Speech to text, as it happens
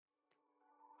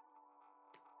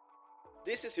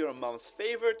This is your mom's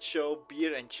favorite show,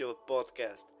 Beer and Chill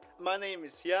podcast. My name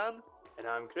is Jan, And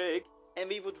I'm Craig. and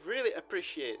we would really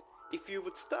appreciate if you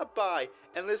would stop by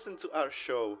and listen to our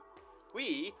show.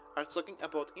 We are talking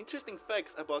about interesting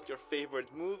facts about your favorite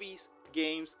movies,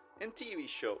 games, and TV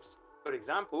shows. For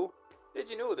example, did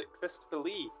you know that Christopher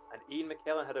Lee and Ian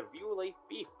McKellen had a real-life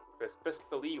beef because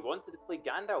Christopher Lee wanted to play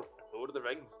Gandalf in Lord of the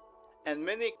Rings? And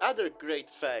many other great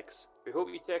facts. We hope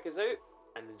you check us out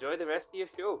and enjoy the rest of your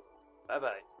show.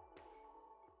 Bye-bye.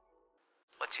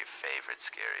 What's your favorite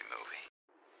scary movie?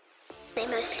 They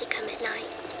mostly come at night.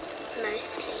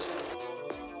 Mostly.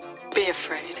 Be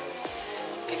afraid.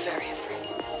 Be very afraid.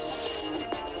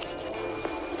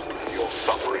 Your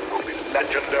suffering will be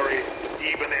legendary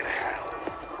even in hell.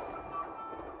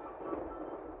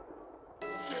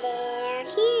 They're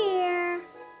here.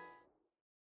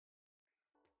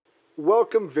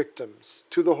 Welcome, victims,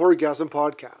 to the Horgasm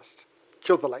Podcast.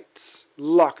 Kill the lights,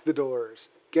 lock the doors,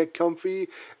 get comfy,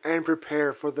 and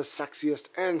prepare for the sexiest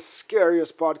and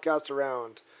scariest podcast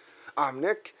around. I'm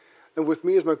Nick, and with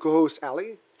me is my co-host,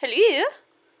 Allie. Hello.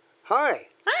 Hi,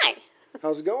 Hi.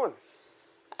 how's it going?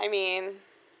 I mean,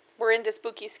 we're into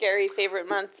spooky, scary favorite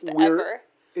month We're ever.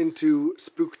 into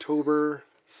Spooktober.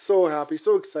 So happy,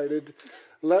 so excited.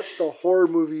 Let the horror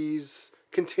movies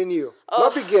continue.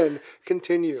 Not begin,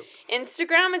 continue.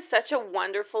 Instagram is such a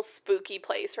wonderful, spooky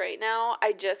place right now.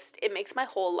 It makes my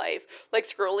whole life, like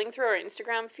scrolling through our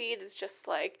Instagram feed is just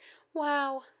like,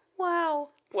 wow.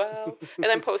 And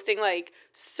I'm posting like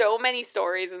so many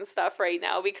stories and stuff right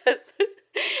now because,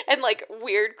 and like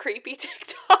weird, creepy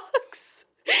TikToks.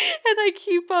 And I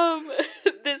keep,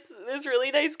 this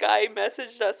really nice guy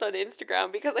messaged us on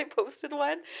Instagram because I posted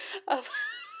one of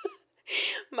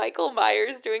Michael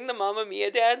Myers doing the Mamma Mia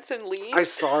dance and Leave. I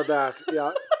saw that,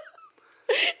 yeah.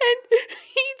 And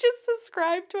he just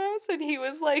subscribed to us and he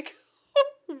was like,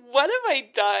 what have I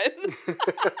done?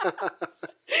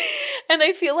 And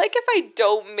I feel like if I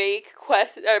don't make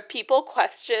people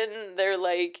question their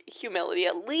like humility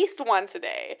at least once a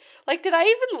day, like, did I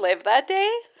even live that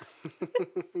day?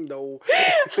 No.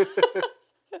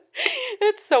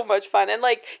 It's so much fun. And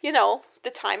like, you know, the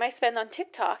time I spend on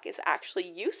TikTok is actually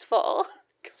useful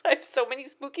because I have so many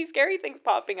spooky, scary things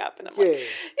popping up. And I'm like, Yay.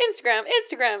 Instagram.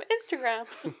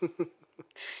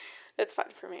 It's fun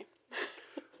for me.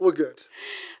 Well, good.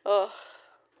 Oh,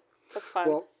 that's fun.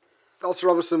 Well, I'll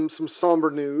start off with some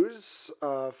somber news,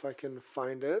 if I can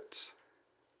find it.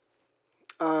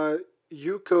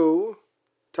 Yuko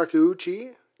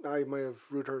Takeuchi, I might have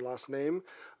ruined her last name.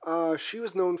 She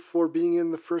was known for being in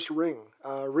the first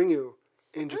Ringu,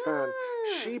 in Japan.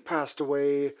 She passed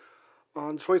away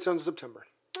on the 27th of September.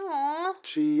 Aww.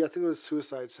 I think it was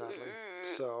suicide, sadly.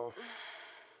 So,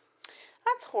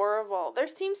 That's horrible. There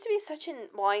seems to be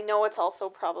well, I know it's also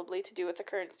probably to do with the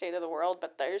current state of the world,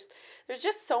 but there's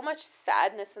just so much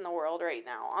sadness in the world right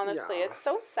now. Honestly, Yeah. it's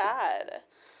so sad.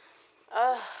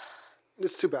 Ugh,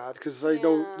 it's too bad, because I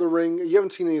know The Ring, you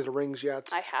haven't seen any of The Rings yet.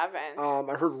 I haven't.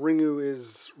 I heard Ringu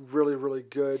is really, really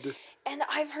good. And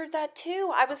I've heard that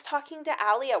too. I was talking to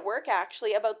Allie at work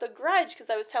actually about The Grudge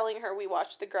because I was telling her we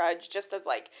watched The Grudge just as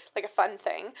like a fun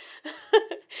thing.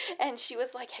 And she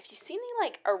was like, "Have you seen the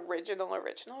like original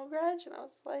Grudge?" And I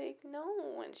was like,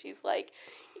 "No." And she's like,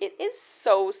 "It is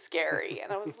so scary."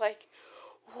 And I was like,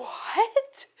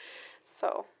 "What?"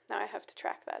 So now I have to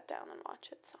track that down and watch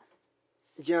it. So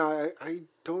Yeah, I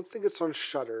don't think it's on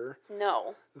Shudder.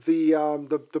 no.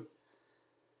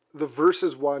 The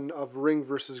versus one of Ring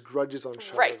versus Grudge is on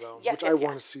Shudder, Right. though, Yes, which yes, I want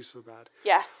to yes. see so bad.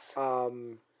 Yes.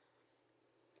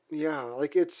 Yeah,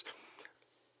 like it's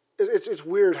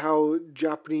weird how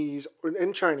Japanese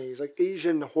and Chinese, like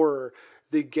Asian horror,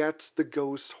 they get the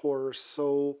ghost horror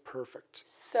so perfect.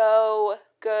 So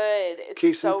good. It's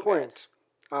Case so in point,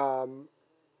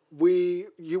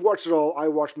 you watched it all. I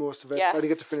watched most of it. Yes. I didn't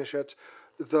get to finish it.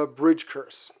 The Bridge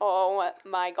Curse. Good. Oh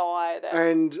my god.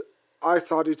 And I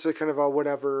thought it's a kind of a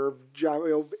whatever.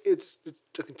 It's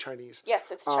I think Chinese.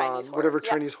 Yes, it's Chinese horror. Whatever Yeah.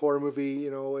 Chinese horror movie.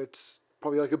 It's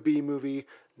probably like a B movie.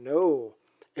 No,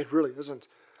 it really isn't.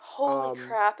 Holy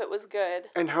crap, it was good.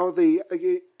 And how they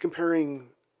comparing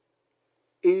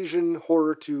Asian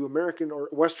horror to American or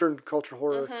Western culture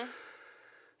horror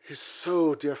is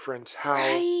so different. How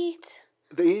Right.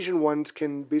 the Asian ones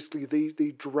can basically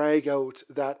they drag out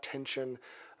that tension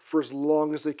for as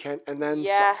long as they can, and then some.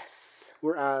 Yes.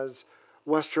 Whereas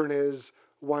Western is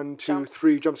 1, 2,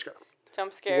 3 jump scare.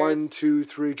 Jump scares. 1, 2,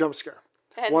 3 jump scare.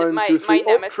 And 1, my 2, 3.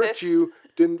 nemesis. Tricked you.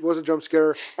 Wasn't jump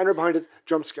scare. And right behind it,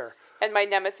 jump scare. And my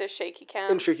nemesis, Shaky Cam.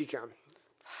 And shaky cam.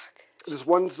 There's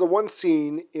one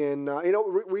scene in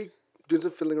we doing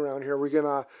some fiddling around here. We're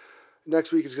gonna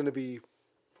next week is gonna be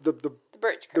the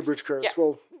bridge curse. The bridge curse. Yeah.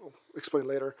 Well, I'll explain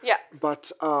later. Yeah.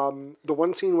 But the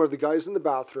one scene where the guy's in the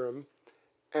bathroom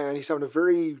and he's having a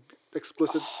very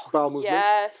explicit bowel movement.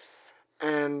 Yes.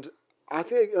 And I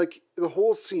think like the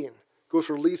whole scene goes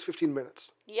for at least 15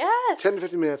 minutes. Yes. 10 to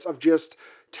 15 minutes of just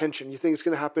tension. You think it's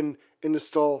going to happen in the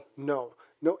stall? No.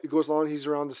 No, it goes on. He's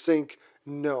around the sink.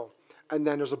 No. And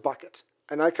then there's a bucket.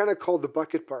 And I kind of called the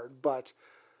bucket part, but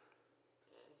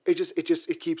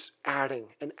it keeps adding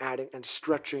and adding and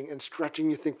stretching.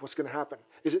 You think, what's going to happen?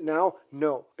 Is it now?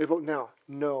 No. About now?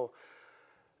 No.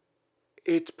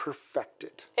 It's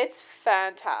perfected. It's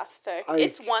fantastic.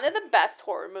 It's one of the best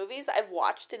horror movies I've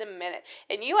watched in a minute.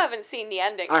 And you haven't seen the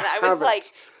ending. And I was haven't. like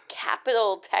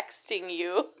capital texting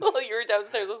you while you were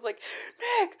downstairs. I was like,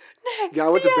 Nick. Yeah, I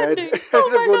went to bed. ending. I ended Oh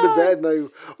up my going God. to bed and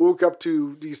I woke up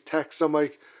to these texts. I'm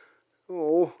like,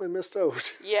 oh, I missed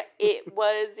out. Yeah, it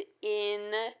was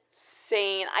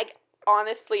insane. I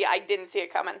didn't see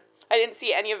it coming. I didn't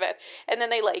see any of it. And then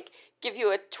they like give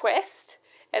you a twist.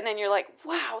 And then you're like,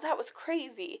 wow, that was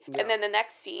crazy. Yeah. And then the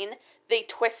next scene, they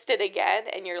twist it again.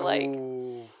 And you're like,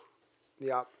 Ooh.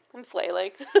 Yeah. I'm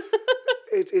flailing.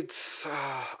 It's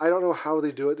I don't know how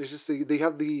they do it. It's just they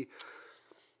have the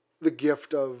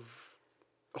gift of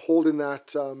holding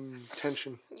that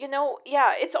tension.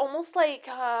 Yeah, it's almost like,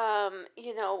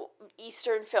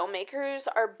 Eastern filmmakers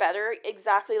are better,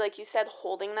 exactly like you said,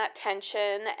 holding that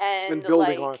tension and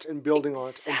building like, on it and building on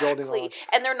it and building on it.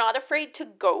 And they're not afraid to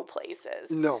go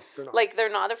places. No, they're not. Like, they're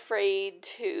not afraid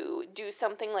to do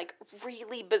something, like,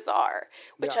 really bizarre,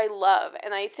 which Yeah. I love.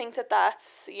 And I think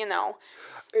that's,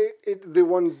 The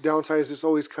one downside is it's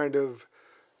always kind of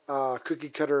cookie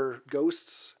cutter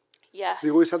ghosts. yes. They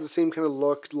always have the same kind of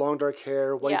look, long dark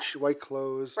hair, white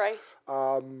clothes. Right.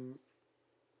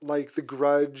 Like The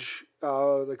Grudge,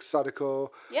 like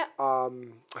Sadako. Yeah.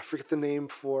 I forget the name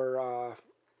for,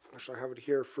 actually I have it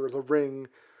here, for The Ring.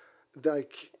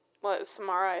 Like, Well, it was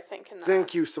Samara, I think, in that.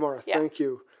 thank you, Samara, Yeah. thank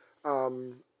you.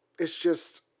 It's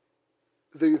just,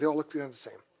 they all look kind of the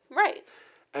same. Right.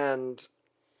 And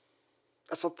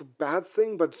that's not the bad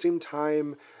thing, but at the same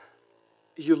time,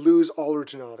 you lose all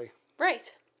originality.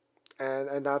 Right.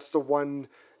 And that's the one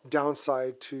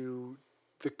downside to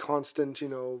the constant,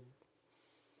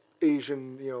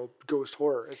 Asian, ghost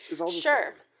horror. It's all the Sure.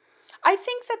 same. I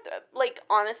think that,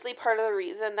 honestly, part of the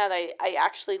reason that I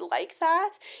actually like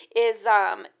that is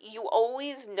you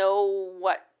always know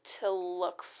what to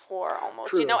look for almost,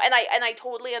 True. and I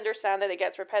totally understand that it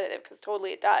gets repetitive, because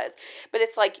totally it does, but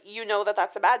it's like, that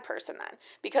that's a bad person then,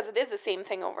 because it is the same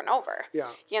thing over and over. Yeah.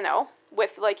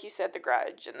 With, like you said, The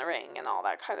Grudge and The Ring and all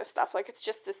that kind of stuff. Like, it's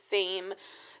just the same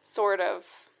sort of,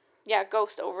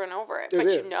 ghost over and over it. It But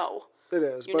is. you know. It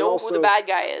is. You but know also, who the bad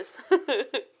guy is.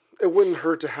 it wouldn't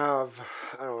hurt to have,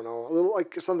 I don't know, a little,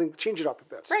 like, something, change it up a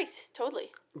bit. Right,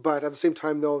 totally. But at the same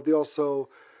time, though, they also,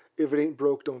 if it ain't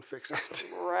broke, don't fix it.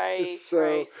 Right, So,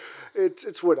 right.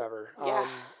 it's whatever. Yeah.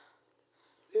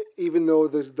 Even though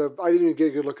I didn't even get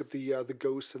a good look at the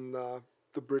ghosts and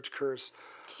the bridge curse.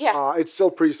 Yeah. It's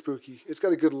still pretty spooky. It's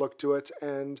got a good look to it,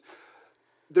 and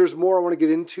there's more I want to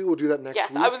get into. We'll do that next Yes,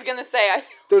 week. I was going to say.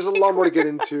 There's a lot more to get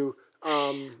into,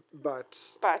 but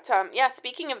But,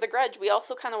 speaking of The Grudge, we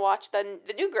also kind of watched the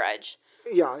new Grudge.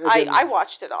 yeah. Again, I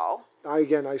watched it all. I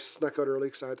snuck out early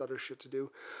because I had other shit to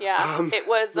do. Yeah, it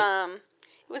was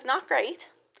not great.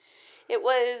 It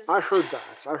was... I heard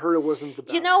that. I heard it wasn't the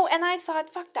best. and I thought,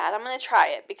 fuck that, I'm going to try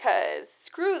it, because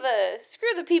screw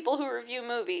the people who review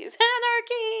movies.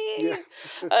 Anarchy! Yeah.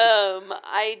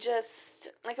 I just,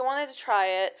 I wanted to try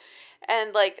it,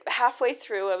 and, halfway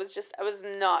through, I was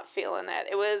not feeling it.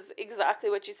 It was exactly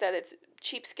what you said. It's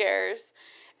cheap scares,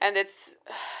 and it's...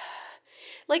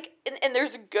 and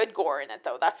there's good gore in it,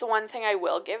 though. That's the one thing I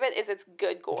will give it, is it's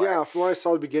good gore. Yeah, from what I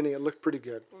saw at the beginning, it looked pretty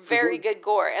good. Very good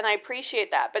gore, and I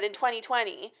appreciate that. But in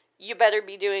 2020, you better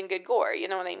be doing good gore, you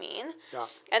know what I mean? Yeah.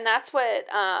 And that's what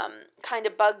kind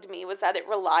of bugged me, was that it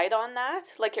relied on that.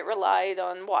 Like, it relied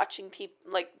on watching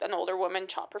an older woman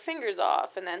chop her fingers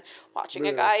off, and then watching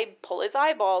a guy pull his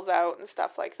eyeballs out and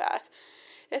stuff like that.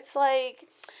 It's like,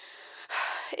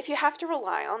 if you have to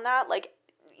rely on that,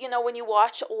 when you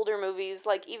watch older movies,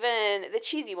 even the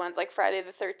cheesy ones, like Friday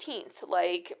the 13th,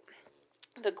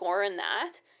 the gore in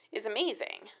that is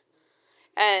amazing.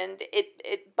 And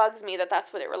it bugs me that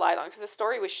that's what it relied on, because the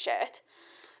story was shit.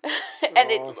 And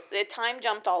it time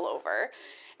jumped all over.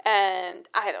 And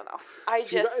I don't know.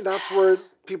 That's where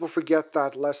people forget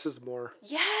that less is more.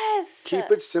 Yes! Keep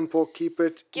it simple. Keep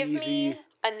it Give easy. me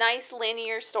a nice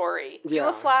linear story. Do Yeah.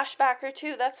 a flashback or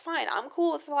two, that's fine. I'm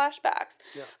cool with flashbacks.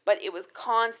 Yeah. But it was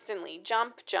constantly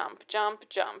jump, jump, jump,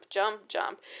 jump, jump,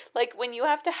 jump. When you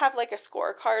have to have a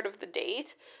scorecard of the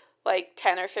date, like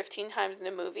 10 or 15 times in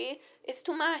a movie is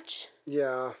too much.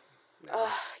 Yeah.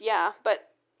 Yeah, but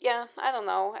yeah, I don't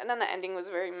know. And then the ending was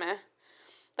very meh.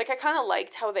 Like, I kind of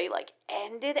liked how they, like,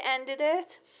 ended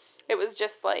it. It was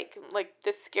just like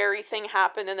this scary thing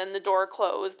happened, and then the door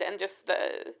closed, and just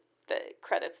the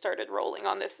credits started rolling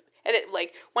on this, and it,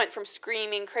 like, went from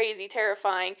screaming, crazy,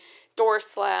 terrifying, door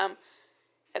slam,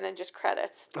 and then just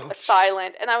credits,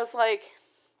 silent, and I was like,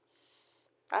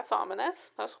 that's ominous.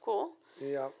 That's cool.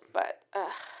 Yeah. But,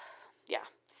 yeah,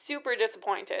 super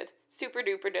disappointed. Super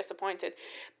duper disappointed.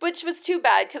 Which was too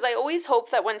bad, because I always hope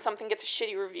that when something gets a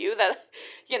shitty review that,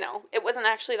 you know, it wasn't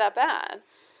actually that bad.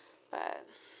 But,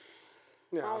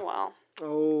 Yeah. oh well.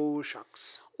 Oh,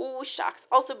 shucks. Oh, shucks.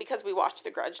 Also because we watched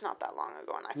The Grudge not that long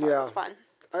ago, and I thought it was fun.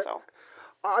 So,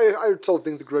 I still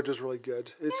think The Grudge is really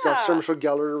good. It's got Sarah Yeah. Michelle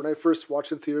Gellar. When I first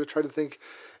watched it in theater, I tried to think,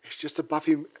 it's just a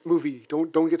Buffy movie.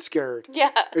 Don't get scared.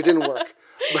 yeah. It didn't work.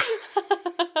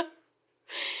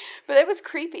 But it was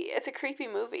creepy. It's a creepy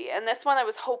movie. And this one, I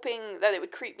was hoping that it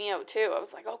would creep me out, too. I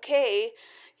was like, okay,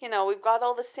 you know, we've got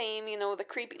all the same, you know, the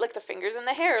creepy, like the fingers in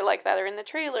the hair like that are in the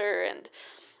trailer. And,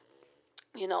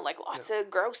 you know, like lots of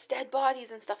gross dead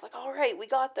bodies and stuff. Like, all right, we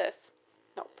got this.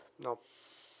 Nope. Nope.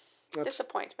 That's,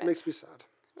 Disappointment. Makes me sad.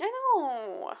 I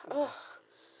know. Ugh.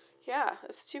 Yeah,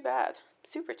 it's too bad.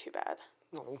 Super too bad.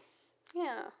 No.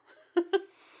 Yeah.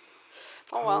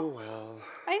 Oh, well. Oh, well.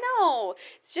 I know.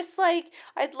 It's just like,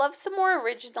 I'd love some more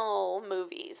original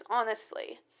movies,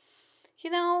 honestly.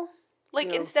 You know? Like,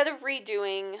 Yeah. instead of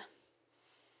redoing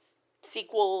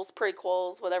sequels,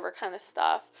 prequels, whatever kind of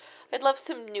stuff, I'd love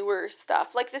some newer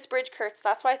stuff. Like this Bridge Curse,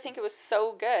 that's why I think it was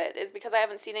so good, is because I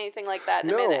haven't seen anything like that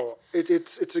in a minute. No,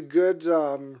 it's a good.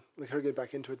 I gotta get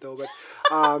back into it though, but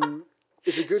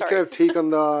it's a good Sorry. kind of take on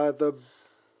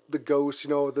the ghost. You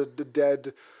know, the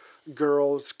dead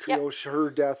girls. You know, her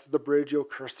death, the bridge. You'll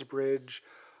curse the bridge.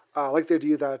 I like the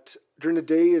idea that during the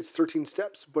day it's 13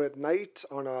 steps, but at night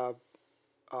on a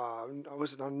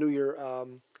was it on New Year, a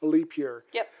leap year.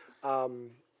 Yep.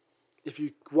 If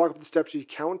you walk up the steps, you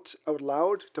count out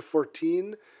loud to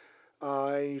 14.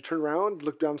 And you turn around,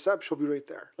 look down the steps, she'll be right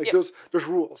there. Like Yep. there's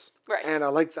rules, Right. and I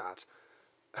like that.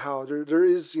 How there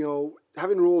is, you know,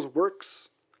 having rules works.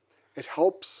 It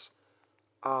helps,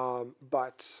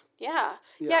 but Yeah.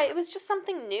 Yeah. It was just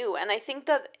something new. And I think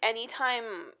that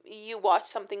anytime you watch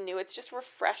something new, it's just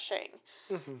refreshing.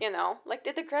 Mm-hmm. You know? Like,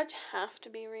 did The Grudge have to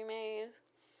be remade?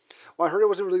 well, I heard it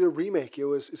wasn't really a remake.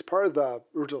 It's part of the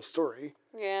original story,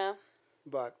 Yeah.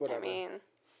 but whatever. I mean,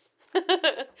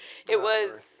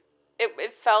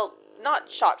 it felt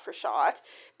not shot for shot,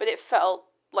 but it felt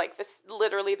like this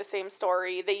literally the same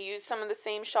story. They used some of the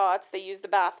same shots. They used the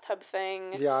bathtub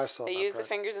thing. Yeah, I saw They that used the part.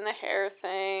 fingers in the hair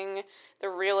thing, the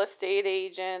real estate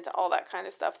agent, all that kind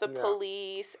of stuff. The Yeah.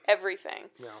 police, everything.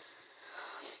 Yeah.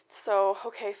 So,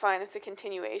 okay, fine, it's a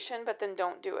continuation, but then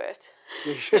don't do it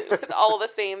with all the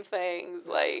same things.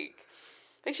 Like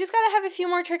she's got to have a few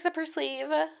more tricks up her sleeve.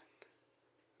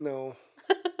 No.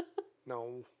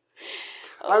 No.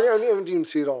 I haven't even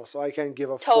seen it all, so I can't give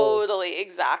a full. Totally,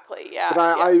 exactly, yeah.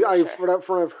 But I yeah, for sure.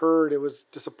 from what I've heard, it was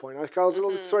disappointing. I was a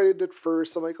little excited at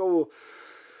first. I'm like, oh,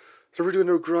 so we're doing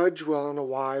a Grudge. Well, I don't know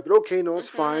why, but okay, no, it's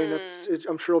fine.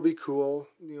 I'm sure it'll be cool.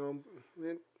 You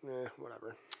know,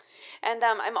 whatever. And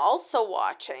I'm also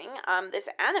watching this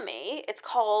anime. It's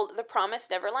called The Promised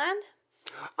Neverland.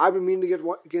 I've been meaning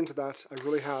to get into that. I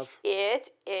really have.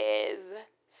 It is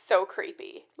so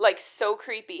creepy. Like, so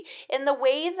creepy. In the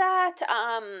way that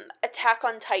Attack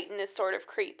on Titan is sort of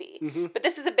creepy. Mm-hmm. But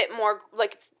this is a bit more,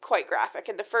 like, it's quite graphic.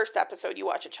 In the first episode, you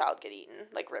watch a child get eaten,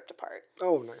 like, ripped apart.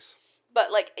 Oh, nice.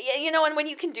 But, like, yeah, you know, and when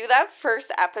you can do that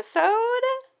first episode,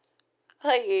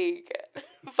 like,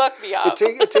 fuck me up.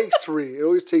 It takes 3. It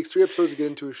always takes 3 episodes to get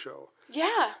into a show.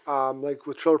 Yeah. Like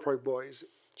with Trailer Park Boys.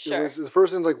 Sure. The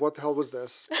first one's like, what the hell was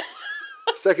this?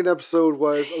 Second episode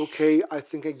was, okay, I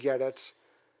think I get it.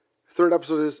 Third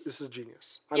episode is, this is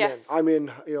genius. I'm in,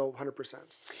 100%.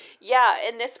 Yeah,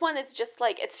 and this one is just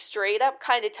like, it straight up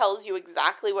kind of tells you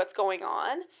exactly what's going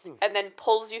on and then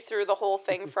pulls you through the whole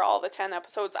thing for all the 10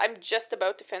 episodes. I'm just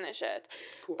about to finish it.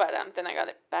 Cool. But then I got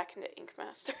it back into Ink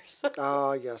Masters.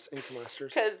 Yes, Ink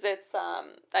Masters. Because it's,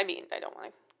 I mean, I don't want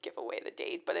to give away the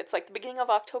date, but it's like the beginning of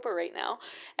October right now.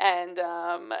 And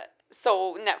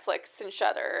so Netflix and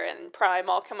Shudder and Prime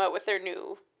all come out with their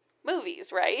new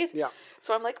movies, right? Yeah.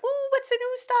 So I'm like, ooh, what's the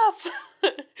new stuff?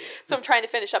 So I'm trying to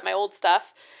finish up my old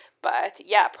stuff. But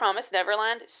yeah, Promised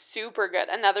Neverland, super good.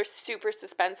 Another super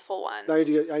suspenseful one. I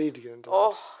need to get into that.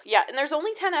 Oh, yeah. And there's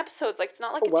only 10 episodes. Like, it's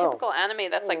not like Oh, wow. typical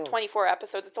anime that's like 24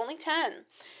 episodes. It's only 10.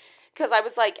 because I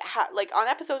was like, like on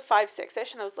episode 5,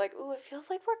 6-ish, and I was like, ooh, it feels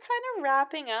like we're kind of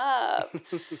wrapping up.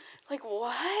 Like,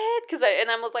 what? And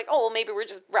I was like, oh, well, maybe we're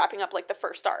just wrapping up like the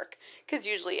first arc, because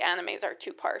usually animes are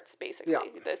 2 parts basically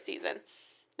this season.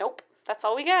 Nope, that's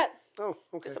all we get. Oh,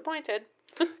 okay. Disappointed.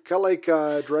 Kind of like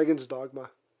Dragon's Dogma.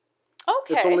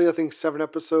 Okay. It's only, I think, 7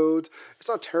 episodes. It's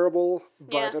not terrible,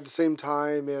 but Yeah. at the same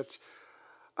time,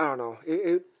 I don't know.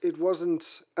 It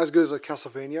wasn't as good as like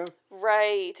Castlevania.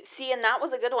 Right. See, and that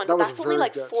was a good one. That But was that's only very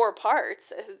like good. 4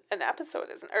 parts. An episode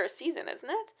isn't, or a season, isn't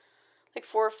it? Like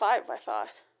 4 or 5, I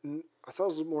thought. I thought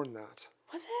it was more than that.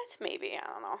 Was it? Maybe, I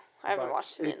don't know. I haven't But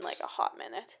watched it in like it's- a hot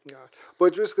minute. Yeah, but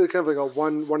it's basically kind of like a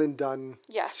one and done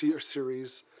Yes.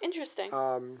 series. Interesting.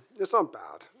 It's not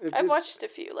bad. I've watched a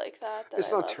few like that.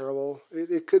 It's I not love. terrible.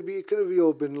 It could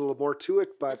have been a little more to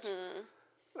it, but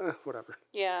whatever.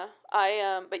 Yeah,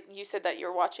 but you said that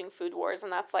you're watching Food Wars,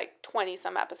 and that's like 20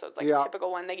 some episodes, like Yeah. a typical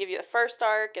one. They give you the first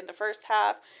arc and the first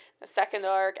half, the second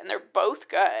arc, and they're both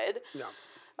good. Yeah.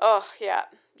 Oh yeah,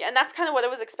 yeah, and that's kind of what I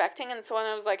was expecting. And so when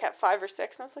I was like at 5 or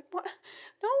 6, and I was like, what?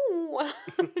 No,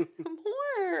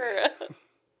 more.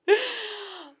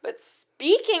 But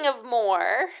speaking of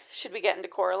more, should we get into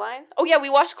Coraline? Oh yeah, we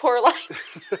watched Coraline.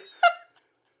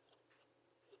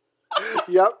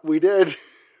 Yep, we did.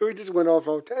 We just went off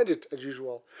on a tangent as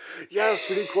usual. Yes,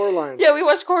 we did Coraline. Yeah, we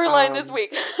watched Coraline this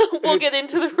week. We'll get it's-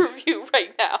 into the review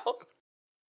right now.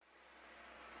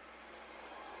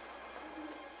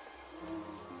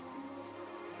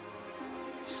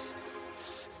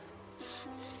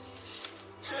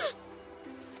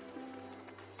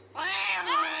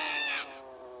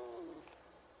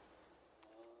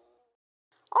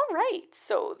 All right,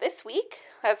 so this week,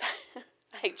 as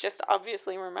I just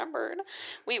obviously remembered,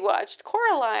 we watched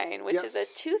Coraline, which is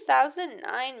Yes. a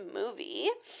 2009 movie.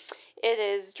 It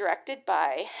is directed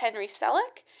by Henry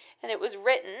Selick, and it was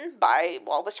written by,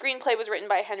 well, the screenplay was written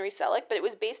by Henry Selick, but it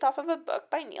was based off of a book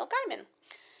by Neil Gaiman,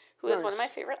 who is one of my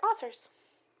Nice. favorite authors.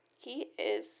 He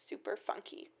is super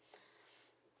funky.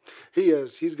 He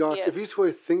is. He's got. He If is. he's who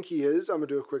I think he is, I'm gonna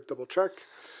do a quick double check.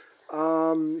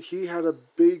 He had a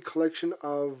big collection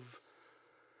of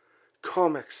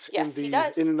comics Yes, he in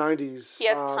does. the 90s. He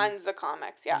has tons of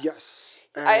comics, yeah. Yes.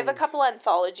 I have a and- couple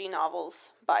anthology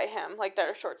novels by him, like that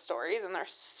are short stories, and they're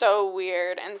so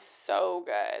weird and so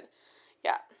good.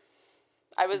 Yeah.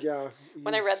 I was, Yeah,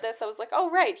 when I he's- read this, I was like,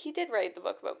 oh, right, he did write the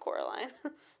book about Coraline.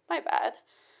 My bad.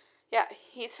 Yeah,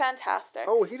 he's fantastic.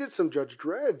 Oh, he did some Judge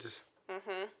Dredd.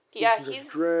 yeah, Some Judge he's,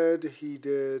 Dredd. He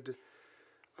did.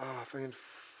 If I can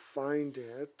find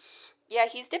it, yeah,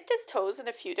 he's dipped his toes in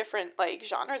a few different, like,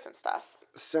 genres and stuff.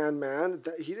 Sandman.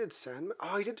 He did Sandman.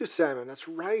 Oh, he did do Sandman. That's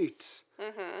right.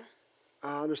 Mm-hmm.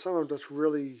 There's some of them that's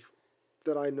really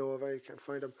that I know of. I can't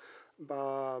find them.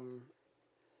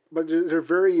 But they're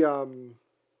very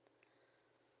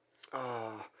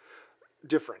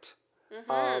different.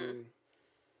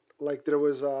 Like there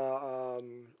was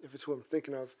if it's who I'm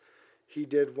thinking of, he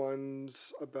did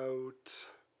ones about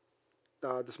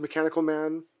this mechanical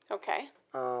man. Okay.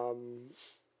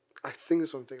 I think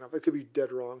that's what I'm thinking of. I could be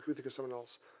dead wrong. Could be thinking of someone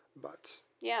else, but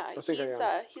Yeah, I think he's,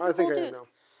 I am. he's a I think cool I dude. am now.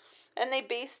 And they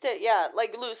based it, yeah,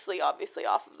 like loosely, obviously,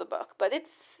 off of the book. But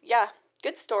it's, yeah,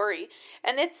 good story.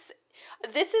 And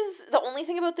this is, the only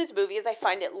thing about this movie is I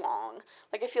find it long.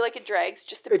 Like, I feel like it drags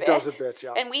just a bit. It does a bit,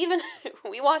 yeah. And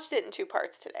we watched it in 2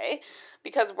 parts today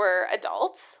because we're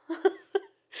adults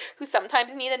who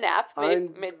sometimes need a nap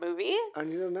mid-movie. I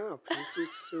need a nap. It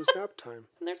was nap time.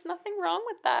 And there's nothing wrong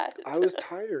with that. I was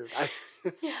tired. I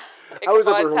was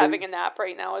up Ichabod's early. having a nap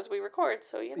right now as we record,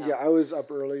 so, you know. Yeah, I was up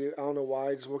early. I don't know why.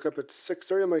 I just woke up at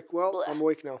 6:30. I'm like, well, Blech. I'm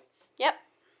awake now. Yep.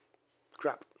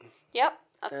 Crap. Yep.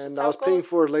 That's And just I how was it paying goes.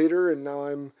 for it later, and now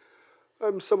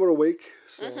I'm somewhat awake.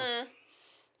 So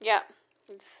Yeah.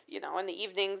 It's, you know, in the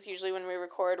evenings, usually when we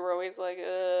record, we're always like,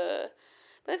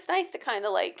 But it's nice to kind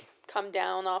of like come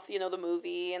down off, you know, the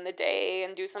movie and the day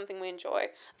and do something we enjoy.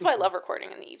 That's why I love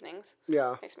recording in the evenings.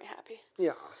 yeah, Makes me happy.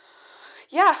 yeah.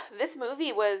 Yeah, this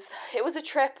movie was a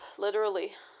trip,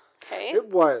 literally. Okay? It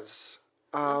was.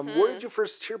 Where Mm-hmm. did you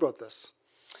first hear about this?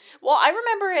 Well, I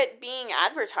remember it being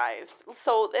advertised.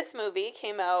 So this movie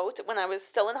came out when I was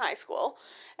still in high school,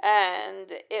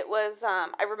 and it was, I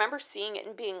remember seeing it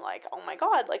and being like, oh my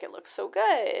god, like it looks so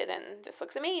good, and this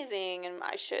looks amazing, and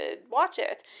I should watch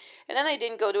it. And then I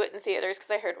didn't go to it in theaters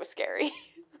because I heard it was scary.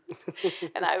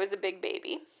 And I was a big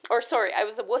baby. Or sorry, I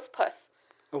was a wuss puss,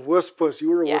 A wuss-puss. You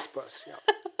were a Yes. wuss-puss.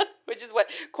 Yeah. which is what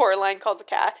Coraline calls a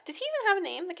cat. Does he even have a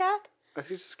name, the cat? I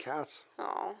think it's just cats.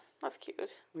 Oh, that's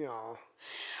cute. Yeah.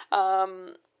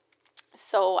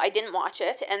 So I didn't watch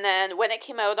it, and then when it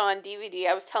came out on DVD,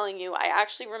 I was telling you, I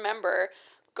actually remember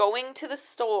going to the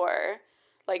store,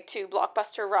 like to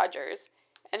Blockbuster Rogers,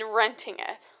 and renting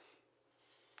it.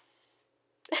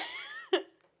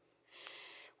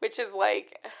 Which is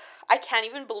like, I can't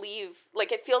even believe,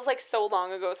 like, it feels like so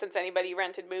long ago since anybody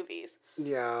rented movies.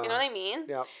 Yeah. You know what I mean?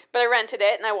 Yeah. But I rented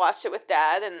it and I watched it with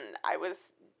Dad, and I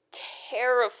was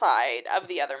terrified of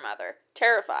The Other Mother.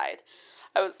 Terrified.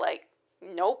 I was like,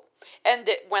 nope. And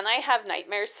when I have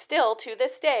nightmares still to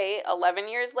this day, 11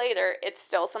 years later, it's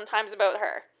still sometimes about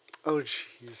her. Oh,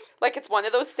 jeez. Like, it's one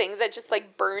of those things that just,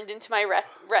 like, burned into my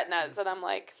retinas, and I'm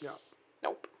like, Yeah.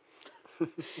 nope.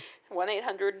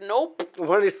 1-800, nope.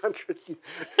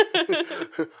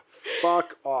 1-800.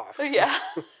 Fuck off. Yeah.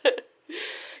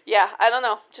 Yeah, I don't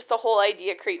know. Just the whole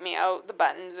idea creeped me out. The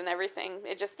buttons and everything.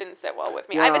 It just didn't sit well with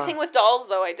me. I have Yeah. a thing with dolls,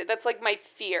 though. That's like my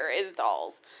fear is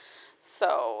dolls.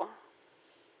 So.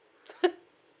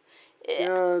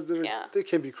 Yeah, Yeah. they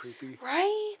can be creepy.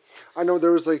 Right? I know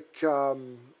there was like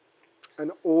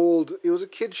an old, it was a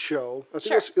kid's show. I think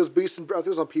Sure. it was based in, I think it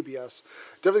was on PBS.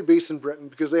 Definitely based in Britain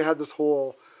because they had this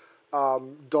whole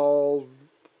doll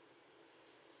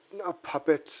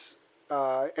puppets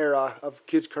era of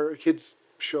kids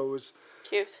shows,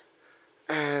 Cute.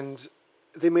 and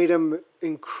they made him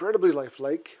incredibly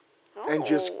lifelike and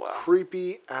just Oh.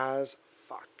 creepy as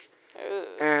fuck. Ooh.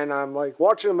 And I'm like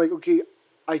watching, I'm like, okay,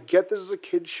 I get this is a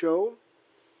kid's show.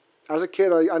 As a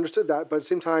kid, I understood that, but at the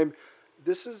same time,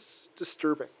 this is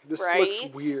disturbing. This looks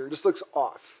Right? weird. This looks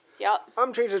off. Yep.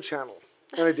 I'm changing the channel,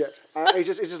 and I did. It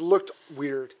just looked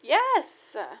weird.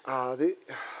 Yes.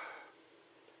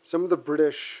 Some of the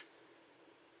British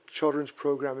children's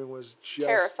programming was just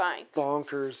Terrifying.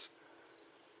 bonkers.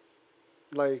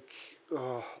 Like,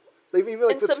 even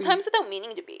like And with sometimes without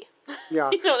meaning to be. yeah,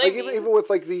 You know what I like mean? even with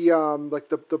like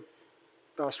the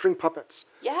string puppets.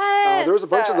 Yes. There was a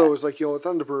bunch of those, like,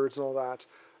 Thunderbirds and all that.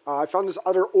 I found this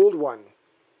other old one.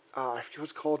 I forget what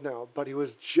it's called now, but it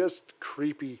was just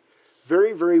creepy.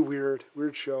 Very, very weird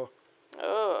show.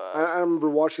 Ugh. I remember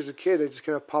watching as a kid. It just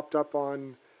kind of popped up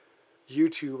on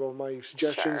YouTube on my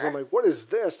suggestions. Sure. I'm like, what is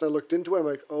this? And I looked into it. I'm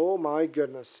like, oh my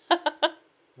goodness.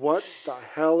 What the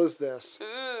hell is this?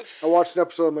 Oof. I watched an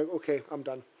episode. I'm like, okay, I'm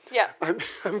done. Yeah. I'm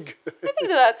good. I think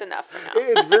that's enough for now.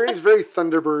 It's very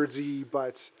Thunderbirds-y,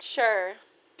 but Sure.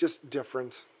 just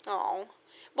different. Oh.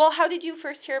 Well, how did you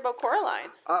first hear about Coraline?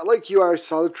 Like you, I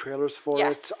saw the trailers for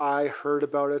Yes. it. I heard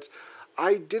about it.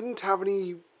 I didn't have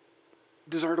any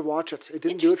desire to watch it. It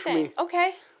didn't do it for me.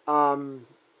 Okay.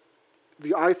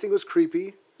 The eye thing was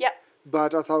creepy, Yep.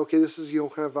 but I thought, okay, this is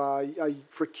kind of a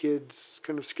for kids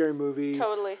kind of scary movie.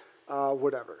 Totally.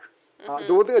 Whatever.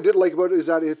 The one thing I did like about it is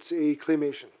that it's a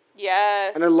claymation,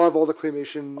 Yes. and I love all the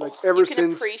claymation. Like You ever can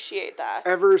since appreciate that.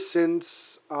 Mr.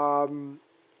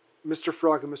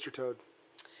 Frog and Mr. Toad.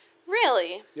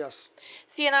 Really? Yes.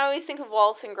 See, and I always think of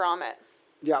Wallace and Gromit.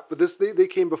 Yeah, but they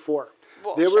came before.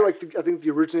 Well, They were sure. like I think the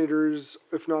originators,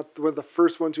 if not one of the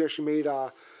first ones who actually made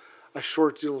a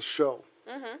short little show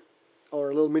or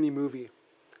a little mini movie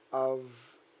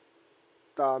of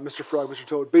Mr. Frog, Mr.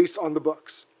 Toad, based on the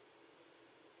books.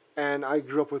 And I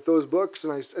grew up with those books,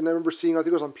 and I remember seeing, I think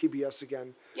it was on PBS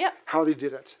again, Yep. how they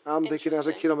did it. I'm thinking as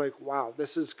a Interesting. kid, I'm like, wow,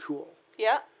 this is cool.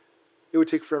 Yeah. It would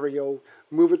take forever,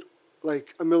 move it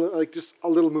like like just a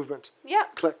little movement. Yeah.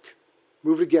 Click.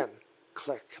 Move it again.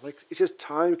 Click. Like, it's just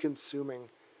time consuming.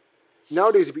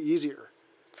 Nowadays it'd be easier.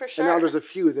 For sure. And now there's a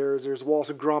few. There's Wallace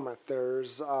and Gromit.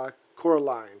 There's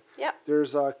Coraline. Yep.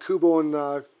 There's Kubo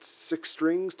and 6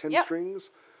 strings, 10 Yep. strings.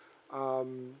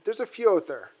 There's a few out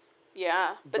there.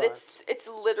 Yeah, but it's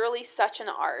literally such an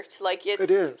art. Like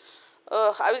It is.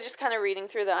 Ugh, I was just kind of reading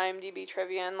through the IMDb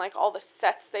trivia and like all the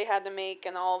sets they had to make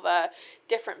and all the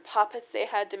different puppets they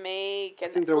had to make, and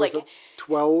I think there was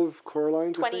 12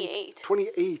 Coralines. 28.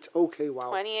 28. Okay, wow.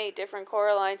 28 different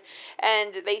Coralines,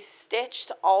 and they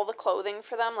stitched all the clothing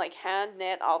for them, like hand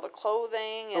knit all the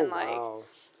clothing, and wow.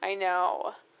 I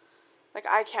know. Like,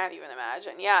 I can't even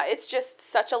imagine. Yeah, it's just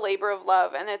such a labor of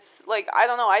love. And it's, like, I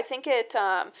don't know. I think it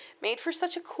made for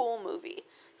such a cool movie.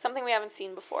 Something we haven't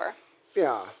seen before.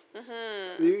 Yeah.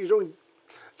 Mm-hmm. You don't...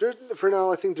 For now,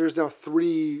 I think there's now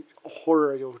 3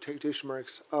 horror, quotation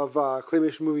marks, of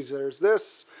claymation movies. There's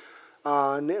this,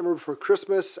 Nightmare Before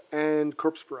Christmas, and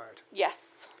Corpse Bride.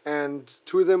 Yes. And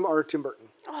 2 of them are Tim Burton.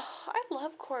 Oh, I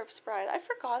love Corpse Bride. I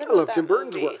forgot about that I love Tim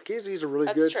Burton's movie. work. He's a really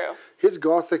That's good... true. His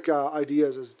gothic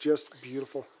ideas is just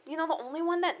beautiful. You know, the only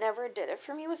one that never did it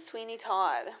for me was Sweeney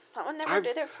Todd. That one never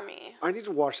did it for me. I need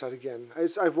to watch that again.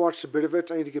 I've watched a bit of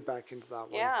it. I need to get back into that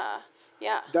one. Yeah.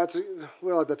 Yeah. That's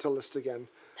a list again.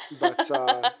 But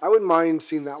I wouldn't mind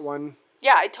seeing that one.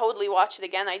 Yeah, I totally watched it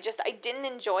again. I didn't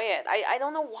enjoy it. I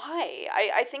don't know why.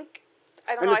 I think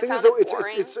I don't And know. the thing I is, found though, it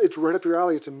boring. it's right up your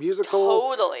alley. It's a musical.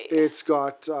 Totally. It's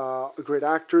got great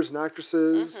actors and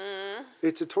actresses. Mm-hmm.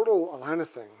 It's a total Alana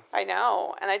thing. I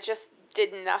know, and I just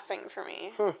did nothing for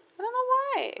me. Huh. I don't know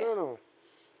why. I don't know.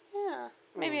 Yeah,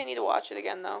 maybe I need to watch it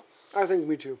again though. I think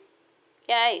me too.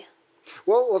 Yay!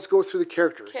 Well, let's go through the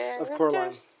characters of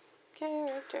Coraline.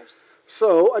 Characters.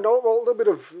 So I know a little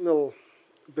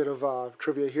bit of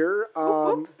trivia here.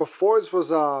 Before this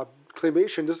was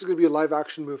claymation, this is going to be a live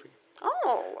action movie.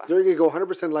 Oh. They're going to go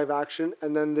 100% live action,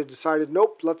 and then they decided,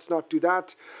 nope, let's not do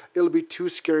that. It'll be too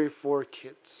scary for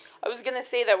kids. I was gonna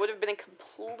say that would have been a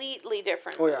completely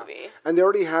different Oh, yeah. movie. And they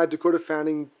already had Dakota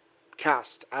Fanning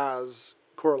cast as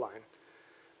Coraline.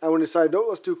 And when they decided, no,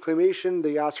 let's do claymation,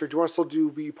 they asked her, do you want to still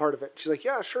be part of it? She's like,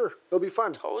 yeah, sure. It'll be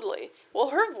fun. Totally. Well,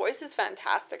 her voice is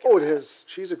fantastic. Oh, in it that. is.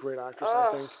 She's a great actress,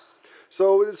 I think.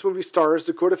 So this movie stars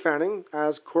Dakota Fanning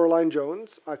as Coraline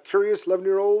Jones, a curious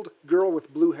 11-year-old girl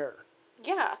with blue hair.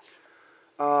 Yeah.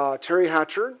 Terry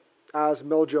Hatcher as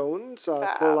Mel Jones,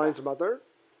 Coraline's mother,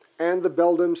 and the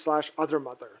Beldam/other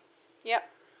mother. Yep.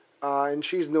 And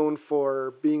she's known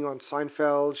for being on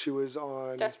Seinfeld. She was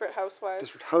on Desperate Housewives.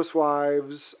 Desperate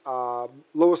Housewives,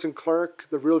 Lois and Clark,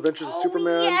 The Real Adventures of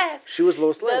Superman. Yes! She was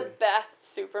Lois Lane. The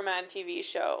best Superman TV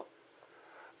show.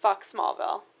 Fuck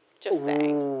Smallville. Just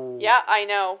saying. Ooh. Yeah, I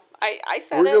know. I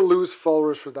said We're it. going to lose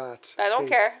followers for that. I don't take.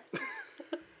 care.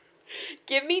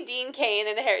 Give me Dean Cain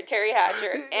and Terry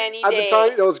Hatcher any At day. the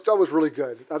time, that was really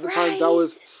good. At the time, that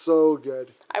was Right. so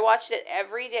good. I watched it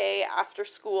every day after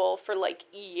school for like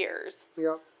years.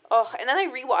 Yeah. Oh, and then I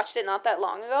rewatched it not that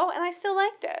long ago, and I still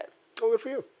liked it. Oh, good for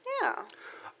you.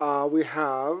 Yeah. We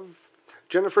have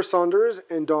Jennifer Saunders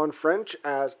and Dawn French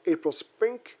as April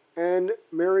Spink and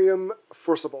Miriam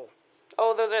Forcible,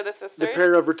 Oh, those are the sisters. the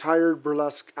pair of retired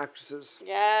burlesque actresses.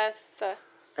 Yes.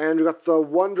 And we got the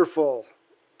wonderful,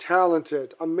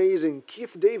 talented, amazing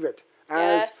Keith David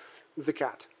as Yes. the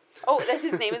cat. Oh, that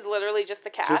his name is literally just the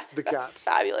cat. Just the That's cat.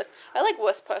 Fabulous. I like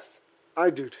Wusspuss. I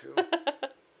do too.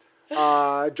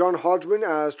 John Hodgman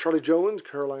as Charlie Jones,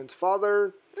 Caroline's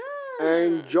father.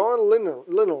 And John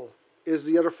Linnell is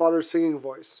the other father's singing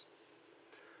voice.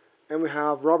 And we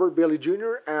have Robert Bailey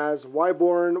Jr. as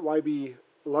Wyborn YB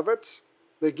Lovett,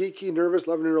 the geeky, nervous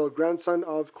 11-year-old grandson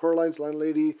of Coraline's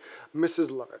landlady,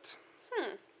 Mrs. Lovett.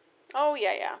 Oh,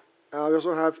 yeah. We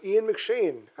also have Ian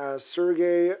McShane as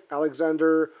Sergei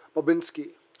Alexander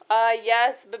Bobinski,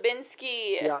 Yes,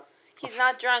 Babinski. Yeah. He's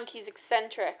not drunk, he's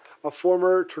eccentric. a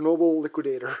former Chernobyl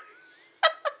liquidator.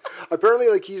 Apparently,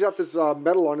 he's got this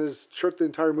medal on his shirt the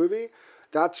entire movie.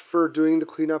 That's for doing the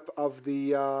cleanup of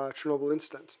the Chernobyl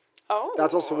incident. Oh.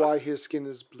 That's also why his skin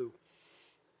is blue.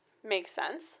 Makes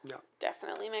sense. Yeah.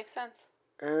 Definitely makes sense.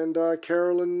 And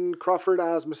Carolyn Crawford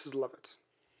as Mrs. Lovett.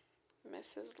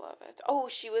 Mrs. Lovett. Oh,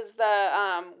 she was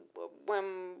the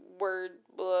when word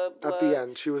blah, blah. At the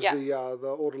end, she was Yeah. the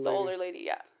older lady. The older lady.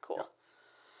 Yeah, cool.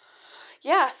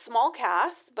 Yeah, small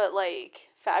cast, but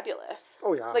fabulous.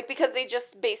 Oh yeah. Because they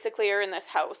just basically are in this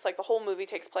house. The whole movie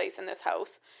takes place in this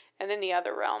house and in the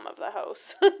other realm of the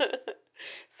house.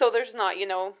 So there's not,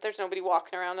 there's nobody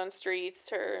walking around on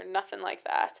streets or nothing like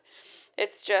that.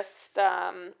 It's just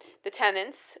the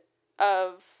tenants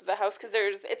of the house, because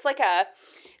it's like a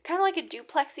kind of like a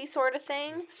duplexy sort of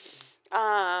thing.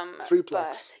 Threeplex.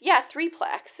 But, yeah,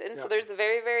 threeplex. And Yeah. so there's the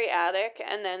very, very attic,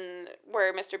 and then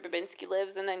where Mr. Babinski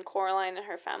lives, and then Coraline and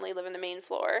her family live in the main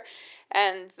floor.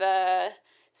 And the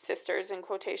sisters, in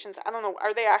quotations, I don't know,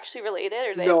 are they actually related?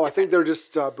 Or they No, have I think different- they're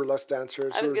just burlesque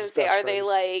dancers. I was who going to just say, best are they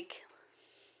friends.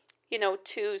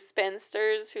 two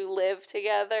spinsters who live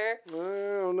together? I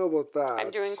don't know about that.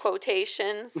 I'm doing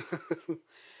quotations.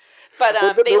 But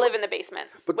But they live in the basement.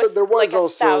 but with there was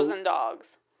also- 1,000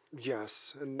 dogs.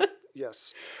 Yes, and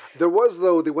yes, there was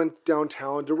though. They went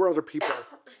downtown. There were other people.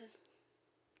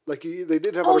 They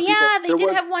did have Oh, other people. yeah, they There did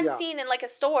was- have one yeah. scene in a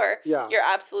store. Yeah. You're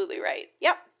absolutely right.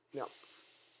 Yep. Yeah.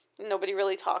 Nobody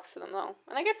really talks to them, though.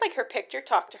 And I guess, her picture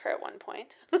talked to her at one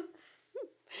point.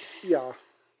 Yeah.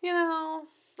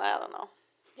 I don't know.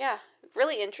 Yeah,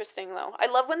 really interesting, though. I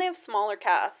love when they have smaller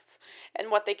casts and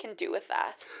what they can do with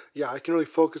that. Yeah, I can really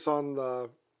focus on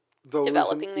those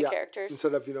Developing the characters.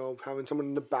 instead of having someone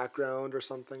in the background or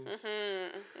something.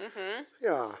 Mm-hmm.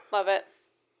 Yeah, Love it.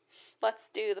 Let's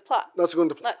do the plot. let's go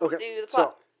into plot. Let's Okay, do the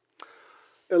plot.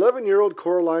 so 11-year-old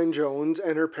Coraline Jones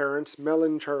and her parents Mel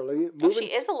and Charlie Oh, move she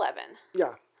is 11.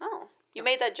 Yeah, Oh, you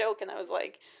made that joke, and I was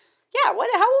like, yeah, how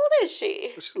old is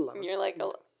she? she's 11. And you're like,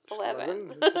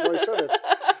 11. That's why I said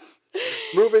it.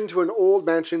 Move into an old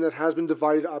mansion that has been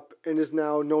divided up and is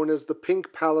now known as the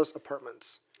Pink Palace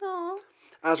Apartments.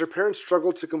 As her parents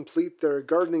struggle to complete their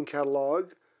gardening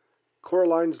catalog,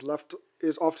 Coraline is left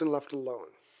is often left alone.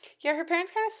 Yeah, her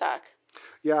parents kind of suck.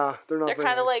 Yeah, they're not They're very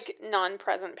kind of nice. like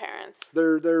non-present parents.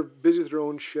 They're busy with their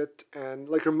own shit, and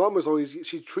like her mom was always,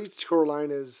 she treats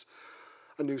Coraline as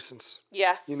a nuisance.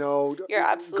 Yes. You know, You're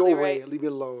absolutely go away, right. leave me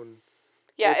alone.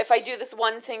 Yeah, if I It's- do this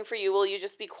one thing for you, will you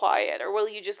just be quiet, or will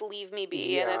you just leave me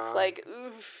be? And Yeah. it's like,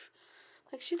 oof.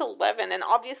 Like, she's 11, and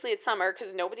obviously it's summer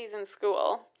because nobody's in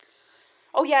school.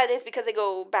 Oh, yeah, it is because they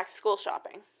go back to school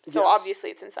shopping. So Yes. obviously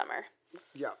it's in summer.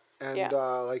 Yeah, and Yeah.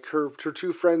 like her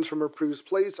two friends from her previous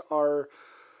place are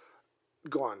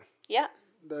gone. Yeah,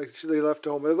 Like, they left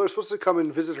home. They're supposed to come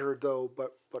and visit her though,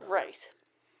 but whatever. right.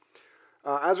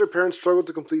 As her parents struggled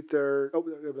to complete their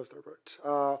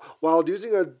while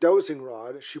using a dowsing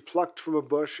rod, she plucked from a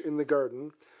bush in the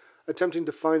garden, attempting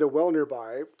to find a well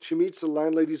nearby. She meets the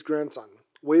landlady's grandson,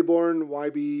 Wayborn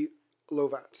YB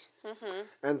Lovat,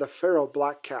 and the feral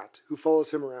black cat who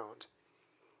follows him around.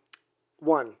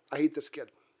 One, I hate this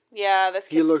kid. Yeah, this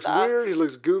kid He looks sucks. weird. He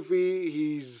looks goofy.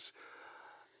 He's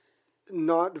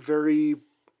not very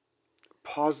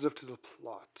positive to the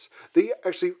plot. They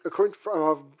actually, according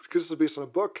to, because this is based on a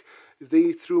book,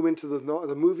 they threw him into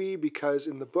the movie because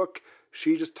in the book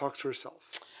she just talks to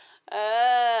herself.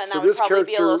 That So would this probably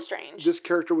be a little character, strange. this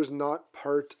character was not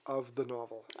part of the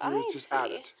novel. He was I just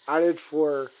see. added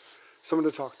for someone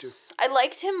to talk to. I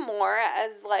liked him more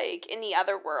as, like, in the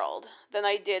other world than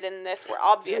I did in this world, He's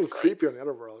obviously. even creepy on the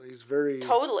other world. He's very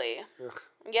Totally. Ugh.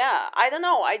 Yeah, I don't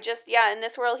know. In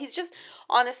this world, he's just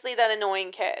honestly that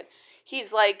annoying kid.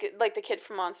 He's like the kid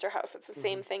from Monster House. It's the Mm-hmm.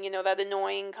 same thing, that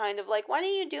annoying kind of like, what are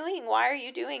you doing? Why are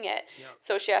you doing it? Yeah.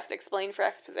 So she has to explain for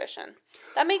exposition.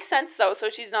 That makes sense, though, so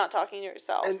she's not talking to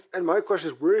herself. And my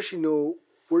question is, where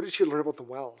did she learn about the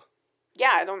well?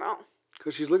 Yeah, I don't know.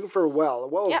 Because she's looking for a well. The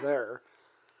well's Yeah. there.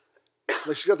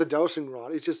 Like, she got the dowsing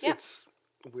rod. It's just, Yeah. it's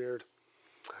weird.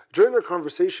 During their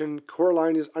conversation,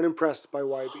 Coraline is unimpressed by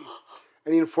YB.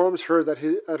 And he informs her that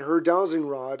her dowsing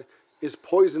rod is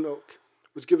poison oak,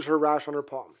 which gives her a rash on her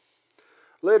palm.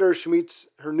 Later, she meets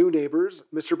her new neighbors,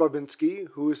 Mr. Babinski,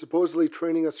 who is supposedly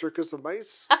training a circus of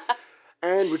mice,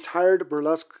 and retired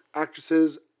burlesque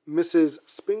actresses Mrs.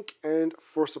 Spink and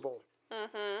Forcible.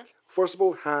 Mm-hmm.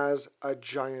 Forcible has a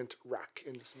giant rack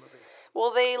in this movie.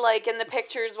 Well, they, like, in the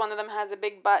pictures, one of them has a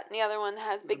big butt and the other one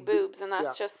has big boobs, and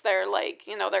that's yeah. just their, like,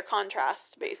 their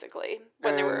contrast, basically,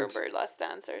 when they were And burlesque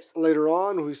dancers. Later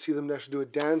on, we see them actually do a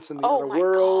dance in the Oh, other my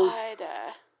world. God.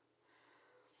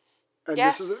 And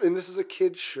Yes. this is a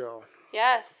kids show.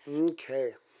 Yes.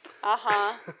 Okay.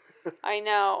 Uh-huh. I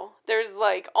know. There's,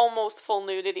 like, almost full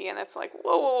nudity, and it's like,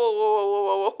 whoa, whoa, whoa, whoa,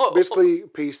 whoa, whoa, whoa. Basically,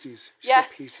 pasties. She's got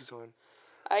Yes. pasties on.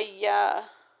 Yeah.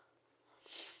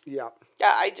 Yeah.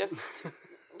 Yeah, I just...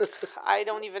 I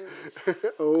don't even...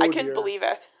 Oh, I couldn't dear. believe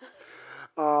it.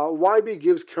 YB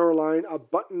gives Caroline a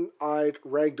button-eyed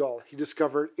rag doll he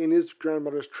discovered in his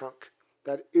grandmother's trunk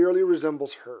that eerily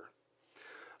resembles her.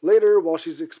 Later, while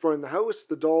she's exploring the house,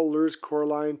 the doll lures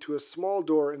Coraline to a small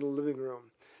door in the living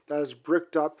room that is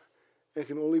bricked up and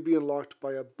can only be unlocked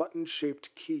by a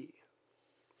button-shaped key.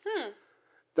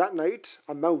 That night,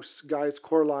 a mouse guides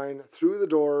Coraline through the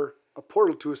door, a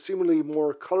portal to a seemingly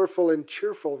more colorful and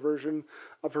cheerful version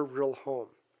of her real home.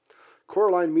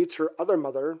 Coraline meets her other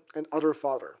mother and other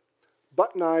father,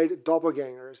 button-eyed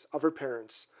doppelgangers of her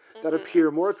parents that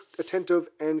appear more attentive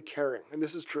and caring. And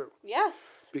this is true,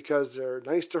 Yes. because they're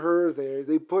nice to her,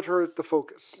 they put her at the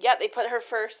focus. Yeah, they put her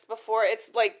first before... It's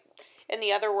like, in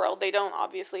the other world, they don't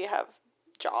obviously have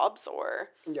jobs or...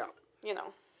 Yeah.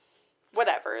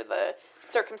 whatever the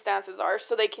circumstances are,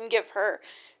 so they can give her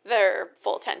their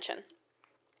full attention,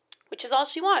 which is all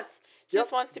she wants. She Yep.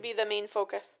 just wants to be the main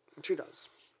focus. She does.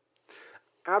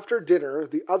 After dinner,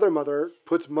 the other mother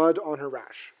puts mud on her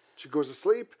rash. She goes to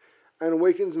sleep and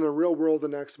awakens in the real world the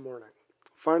next morning,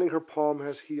 finding her palm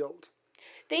has healed.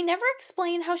 They never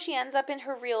explain how she ends up in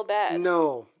her real bed.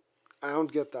 No, I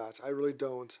don't get that. I really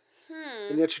don't.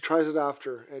 And yet she tries it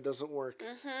after, and it doesn't work.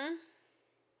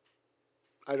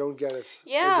 I don't get it.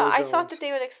 Yeah, really I thought don't. that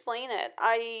they would explain it.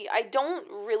 I don't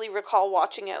really recall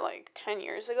watching it like 10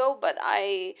 years ago, but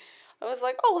I was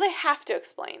like, oh, they have to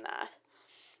explain that.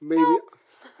 Maybe...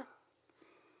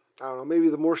 I don't know, maybe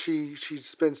the more she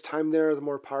spends time there, the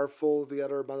more powerful the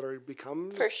other mother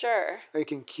becomes. For sure. And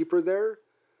can keep her there.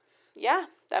 Yeah,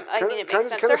 it Kinda- makes kinda-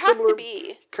 sense. kinda There has similar- to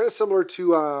be. Kind of similar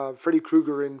to Freddy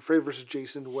Krueger in Freddy vs.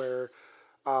 Jason, where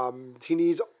he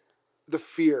needs the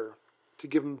fear to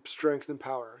give him strength and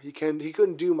power. He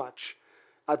couldn't do much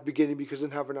at the beginning because he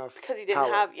didn't have enough Because he didn't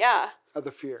power have, yeah. of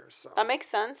the fear. So That makes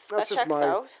sense. that's that just checks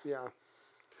out. yeah.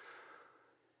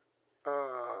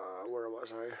 Where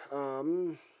was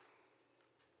I?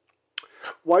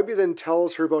 Wybie then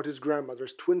tells her about his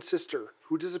grandmother's twin sister,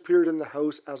 who disappeared in the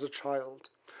house as a child.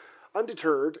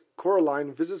 Undeterred,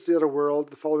 Coraline visits the other world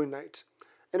the following night,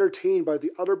 entertained by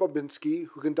the other Babinski,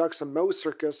 who conducts a mouse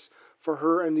circus for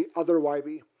her and the other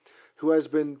Wybie, who has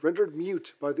been rendered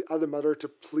mute by the other mother to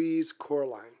please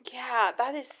Coraline. Yeah,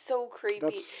 that is so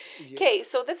creepy. Yeah. Okay,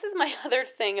 so this is my other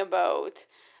thing about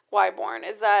Wyborn,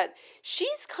 is that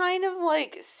she's kind of,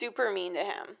 like, super mean to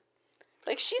him.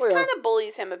 Like, she's kind of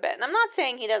bullies him a bit. And I'm not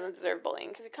saying he doesn't deserve bullying,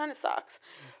 because he kind of sucks.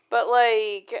 But,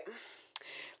 like,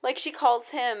 she calls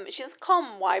him, she doesn't call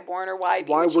him Wyborn or Wybie.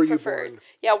 Why she were you prefers. born?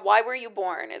 Yeah, why were you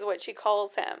born is what she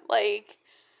calls him. Like,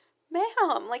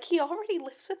 ma'am, like, he already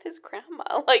lives with his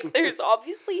grandma. Like, there's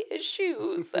obviously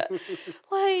issues. Like,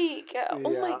 oh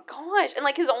my gosh. And,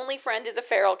 like, his only friend is a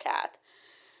feral cat.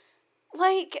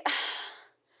 Like,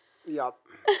 Yep.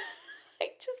 I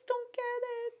just don't get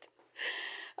it.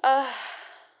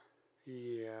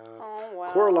 Yeah. Oh,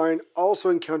 wow. Coraline also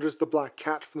encounters the black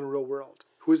cat from the real world,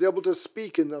 who is able to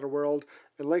speak in the other world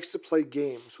and likes to play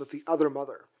games with the other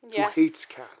mother, who hates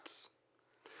cats.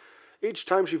 Each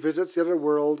time she visits the other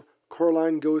world,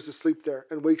 Coraline goes to sleep there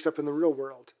and wakes up in the real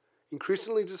world,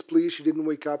 increasingly displeased she didn't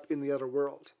wake up in the other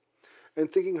world,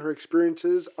 and thinking her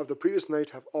experiences of the previous night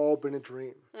have all been a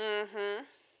dream. Mm-hmm.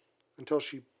 Until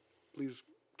she leaves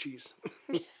cheese.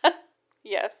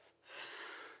 Yes.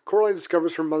 Coraline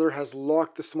discovers her mother has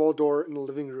locked the small door in the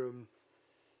living room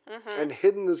and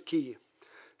hidden the key,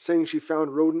 saying she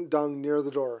found rodent dung near the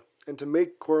door, and to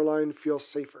make Coraline feel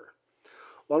safer.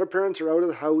 While her parents are out of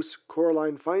the house,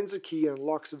 Coraline finds the key and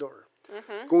locks the door,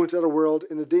 going to the other world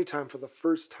in the daytime for the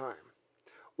first time.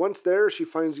 Once there, she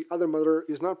finds the other mother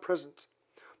is not present,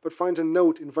 but finds a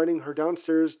note inviting her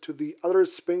downstairs to the other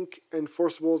Spink and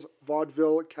Forcible's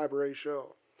vaudeville cabaret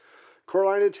show.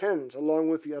 Coraline attends, along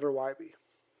with the other Wybie.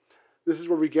 This is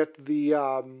where we get the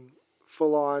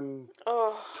full-on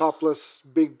topless,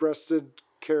 big-breasted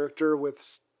character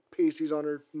with pasties on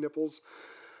her nipples.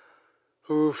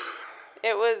 Oof.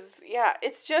 It was,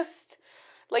 it's just,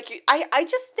 like, I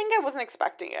just think I wasn't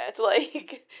expecting it.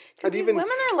 Like, because these women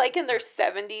are, like, in their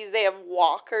 70s. They have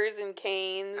walkers and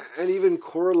canes. And even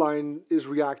Coraline is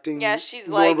reacting she's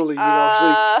normally, like,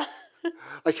 she's like,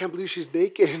 I can't believe she's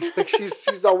naked. Like,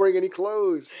 she's not wearing any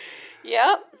clothes.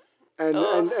 Yep. And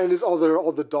it's all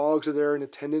the dogs are there in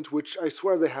attendance, which I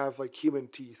swear they have, like, human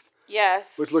teeth.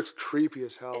 Yes. Which looks creepy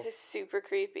as hell. It is super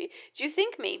creepy. Do you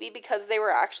think maybe because they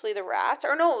were actually the rats?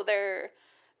 Or no, they're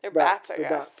bats, I guess.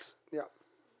 Bats, yeah.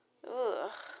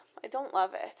 Ugh. I don't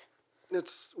love it.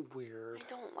 It's weird. I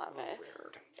don't love it.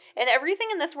 Weird. And everything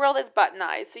in this world is button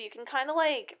eyes, so you can kind of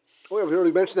like... Oh yeah, we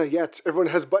already mentioned that yet.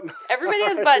 Everyone has button eyes. Everybody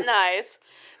has button eyes.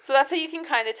 So that's how you can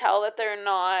kind of tell that they're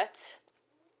not,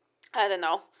 I don't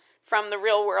know, from the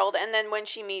real world. And then when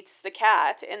she meets the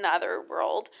cat in the other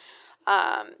world,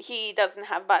 he doesn't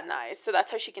have button eyes. So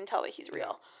that's how she can tell that he's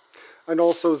real. And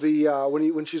also the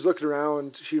when she's looking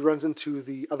around, she runs into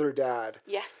the other dad.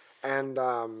 Yes. And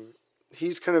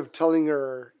he's kind of telling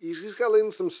her he's got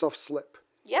letting some stuff slip.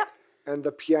 Yep. And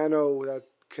the piano that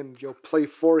can play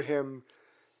for him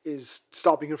is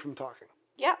stopping him from talking.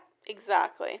 Yep.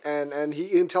 Exactly. And he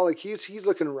can tell, like, he's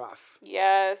looking rough.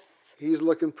 Yes. He's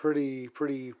looking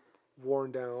pretty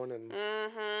worn down and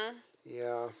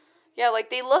yeah. Yeah, like,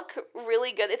 they look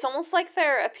really good. It's almost like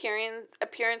their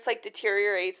appearance like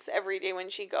deteriorates every day when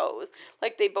she goes.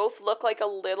 Like, they both look like a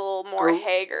little more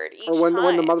haggard each or when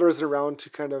time. the mother isn't around to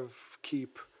kind of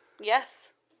keep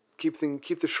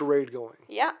the charade going.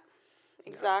 Yeah.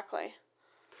 Exactly.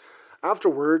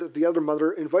 Afterward, the other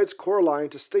mother invites Coraline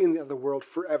to stay in the other world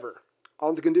forever,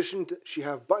 on the condition that she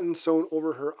have buttons sewn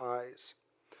over her eyes.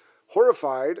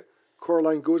 Horrified,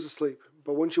 Coraline goes to sleep,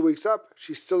 but when she wakes up,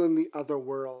 she's still in the other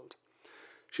world.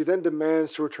 She then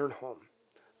demands to return home.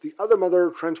 The other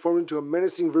mother transforms into a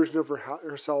menacing version of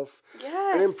herself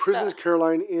and imprisons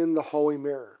Caroline in the hallway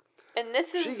mirror. And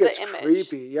this is she gets the image.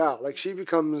 Creepy, yeah. Like, she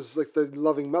becomes like the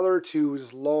loving mother to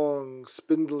this long,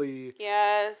 spindly,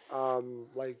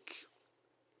 like,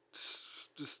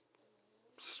 just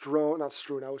not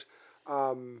strewn out,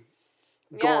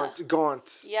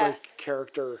 gaunt, like,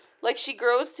 character. Like, she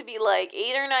grows to be like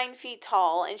 8 or 9 feet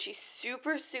tall, and she's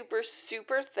super, super,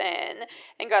 super thin,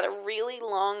 and got a really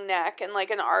long neck and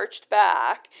like an arched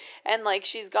back, and like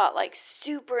she's got like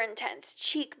super intense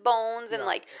cheekbones, and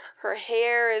like her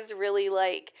hair is really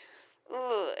like,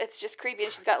 it's just creepy,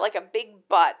 and she's got like a big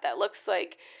butt that looks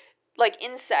like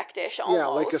insectish almost. Yeah,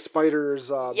 like a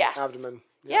spider's abdomen.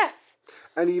 Yeah. Yes.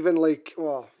 And even like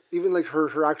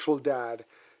her actual dad,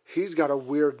 he's got a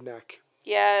weird neck.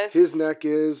 Yes. His neck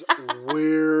is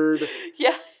weird.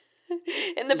 Yeah.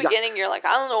 In the Yuck. beginning, you're like,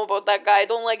 I don't know about that guy. I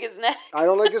don't like his neck. I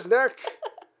don't like his neck.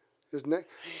 His neck.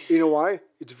 You know why?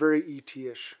 It's very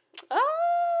E.T.-ish.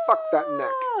 Oh, Fuck that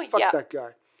neck. Fuck yep. that guy.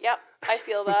 Yep, I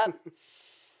feel that.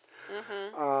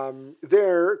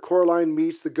 There, Coraline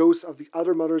meets the ghosts of the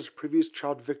other mother's previous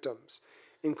child victims,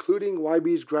 including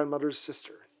YB's grandmother's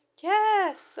sister.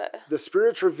 Yes. The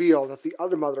spirits reveal that the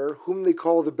other mother, whom they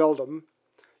call the Beldam,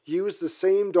 used the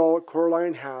same doll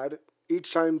Coraline had,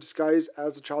 each time disguised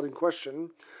as the child in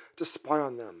question, to spy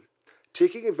on them,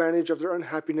 taking advantage of their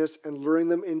unhappiness and luring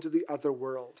them into the other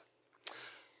world.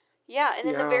 Yeah, and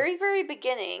in the very, very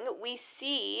beginning, we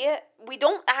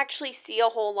don't actually see a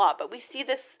whole lot, but we see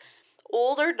this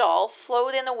older doll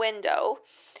float in a window,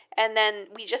 and then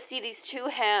we just see these two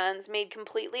hands made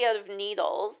completely out of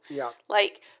needles, Yeah.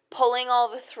 like pulling all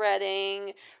the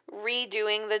threading,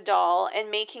 redoing the doll, and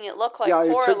making it look like Yeah,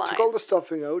 Coraline. took all the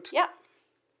stuffing out, Yeah,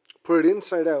 put it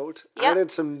inside out, Yeah.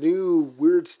 added some new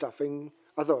weird stuffing.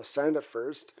 I thought it was sand at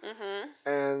first,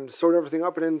 and sewed everything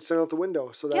up and then sent out the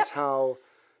window. So that's Yep. how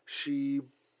she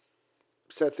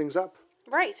set things up,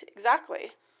 right,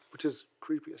 exactly. which is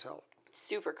creepy as hell.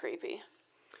 Super creepy.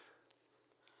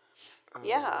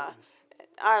 Yeah.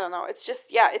 I don't know. It's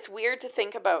just, yeah, it's weird to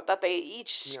think about that they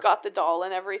each got the doll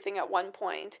and everything at one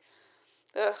point.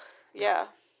 Ugh, yeah.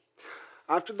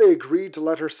 After they agreed to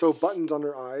let her sew buttons on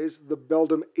her eyes, the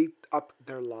Beldam ate up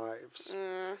their lives,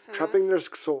 trapping their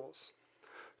souls.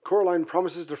 Coraline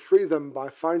promises to free them by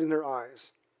finding their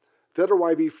eyes. The other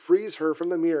YB frees her from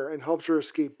the mirror and helps her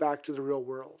escape back to the real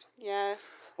world.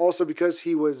 Yes. Also, because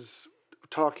he was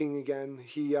talking again,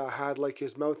 he had like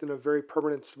his mouth in a very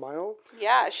permanent smile.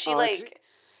 Yeah, she it's-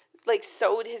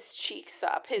 sewed his cheeks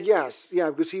up. Yes, yeah,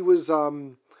 because he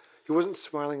wasn't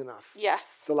smiling enough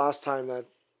Yes. the last time that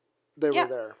they Yeah.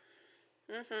 were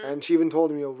there. And she even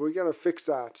told him, we gotta fix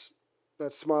that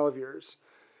smile of yours.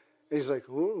 And he's like,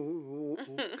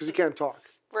 because he can't talk.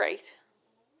 Right.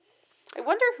 I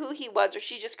wonder who he was, or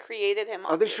she just created him.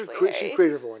 I think she obviously,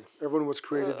 created everyone. Everyone was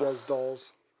created as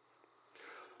dolls.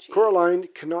 Jeez. Coraline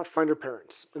cannot find her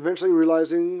parents, eventually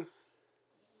realizing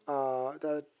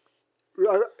that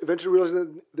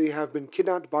they have been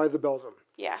kidnapped by the Beldam.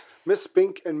 Yes. Miss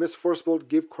Spink and Miss Forcible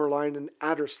give Coraline an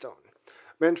adder stone,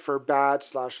 meant for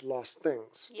bad/lost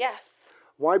things. Yes.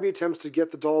 YB attempts to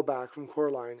get the doll back from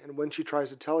Coraline, and when she tries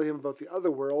to tell him about the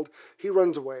other world, he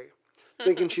runs away,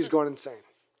 thinking she's gone insane.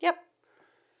 Yep.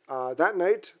 That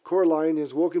night, Coraline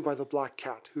is woken by the Black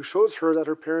Cat, who shows her that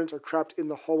her parents are trapped in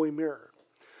the hallway mirror.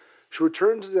 She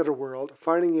returns to the other world,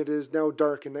 finding it is now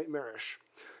dark and nightmarish.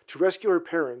 To rescue her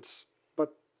parents,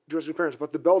 but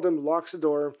the Beldam locks the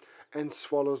door and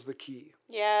swallows the key.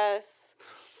 Yes.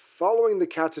 Following the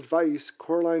cat's advice,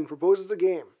 Coraline proposes a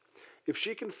game. If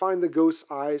she can find the ghost's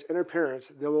eyes and her parents,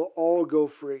 they will all go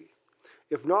free.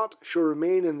 If not, she'll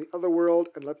remain in the other world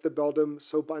and let the Beldam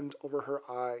sew buttons over her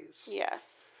eyes.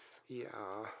 Yes.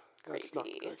 Yeah, that's not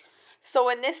Creepy. good. So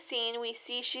in this scene, we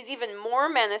see she's even more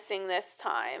menacing this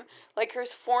time. Like, her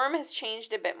form has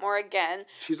changed a bit more again.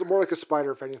 She's more like a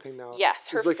spider, if anything, now. Yes,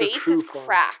 her It's like face true is form.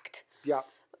 cracked. Yeah.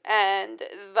 And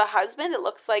the husband, it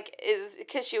looks like, is,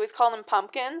 because she was calling him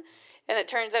Pumpkin, and it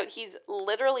turns out he's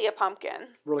literally a pumpkin.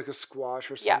 Or like a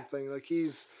squash or Yeah. something. Like he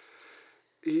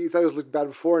thought he was looking bad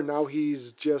before, and now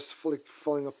he's just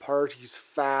falling apart. He's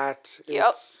fat.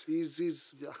 Yep.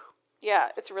 He's ugh. Yeah,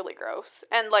 it's really gross.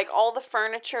 And, like, all the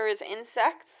furniture is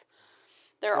insects.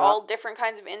 They're all different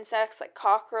kinds of insects, like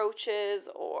cockroaches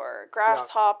or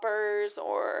grasshoppers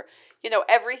or,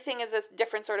 everything is a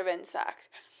different sort of insect.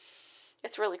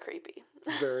 It's really creepy.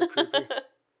 Very creepy.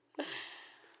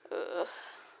 Ugh.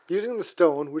 Using the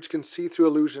stone, which can see through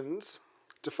illusions,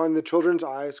 to find the children's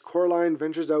eyes, Coraline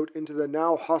ventures out into the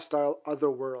now hostile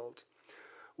other world.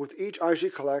 With each eye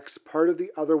she collects, part of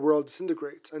the other world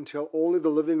disintegrates until only the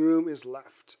living room is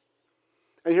left.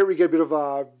 And here we get a bit of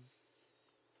a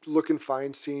look and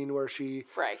find scene where she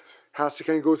Right. has to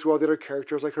kind of go through all the other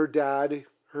characters, like her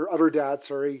other dad,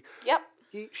 sorry. Yep.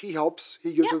 He helps.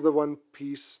 He gives Yeah. her the one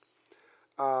piece.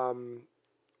 The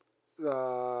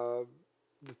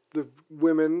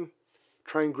women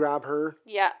try and grab her.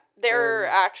 Yeah. They're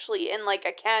actually in, like,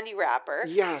 a candy wrapper.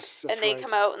 Yes, that's and they right.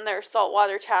 come out in their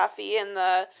saltwater taffy, and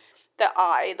the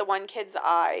one kid's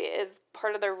eye is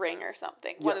part of their ring or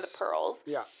something. One of the Yes. pearls.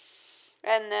 Yeah.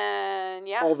 And then,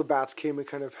 yeah. All the bats came and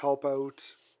kind of help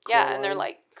out. Yeah, and they're Coraline.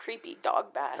 like creepy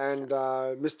dog bats. And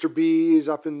Mr. B is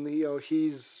up in the,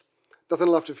 he's nothing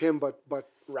left of him but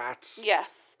rats.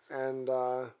 yes. And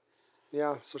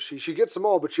so she gets them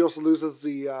all, but she also loses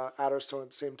the adder stone at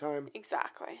the same time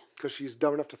Exactly. because she's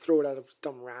dumb enough to throw it at a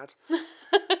dumb rat.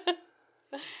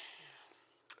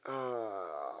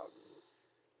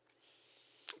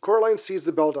 Coraline sees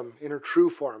the Beldam in her true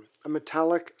form, a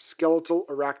metallic, skeletal,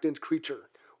 arachnid creature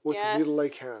with Yes.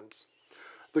 needle-like hands.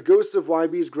 The ghost of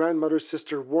Wybe's grandmother's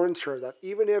sister warns her that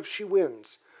even if she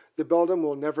wins, the Beldam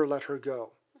will never let her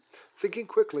go. Thinking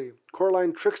quickly,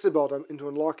 Coraline tricks the Beldam into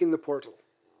unlocking the portal.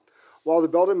 While the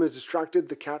Beldam is distracted,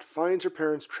 the cat finds her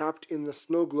parents trapped in the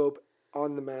snow globe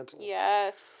on the mantle.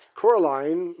 Yes.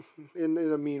 Coraline, in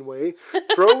a mean way,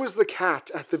 throws the cat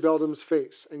at the Beldam's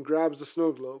face and grabs the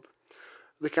snow globe.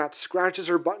 The cat scratches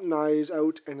her button eyes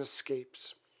out and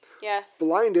escapes. Yes.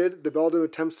 Blinded, the Beldam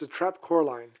attempts to trap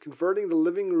Coraline, converting the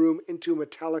living room into a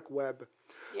metallic web.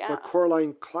 Yeah. But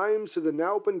Coraline climbs to the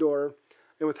now open door,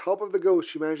 and with help of the ghost,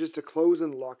 she manages to close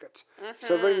and lock it,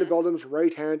 severing the Beldam's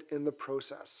right hand in the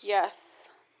process. Yes.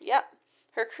 Yep.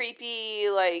 Her creepy,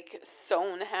 like,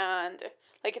 sewn hand.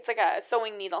 Like, it's like a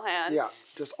sewing needle hand. Yeah,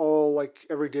 just all, like,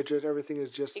 every digit, everything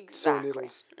is just sewing Exactly.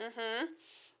 needles.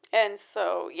 And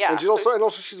so, yeah. And she's also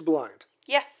she's blind.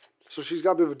 Yes. So she's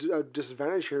got a bit of a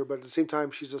disadvantage here, but at the same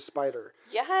time, she's a spider.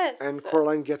 Yes. And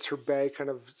Coraline gets her bag kind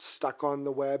of stuck on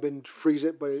the web and frees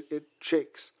it, but it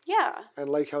shakes. Yeah. And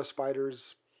like how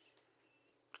spiders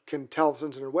can tell if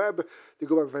something's in her web, they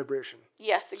go by vibration.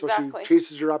 Yes, exactly. So she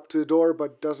chases her up to the door,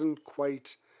 but doesn't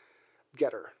quite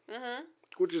get her.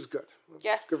 Which is good.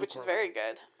 Yes, Good for which is Coraline. very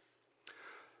good.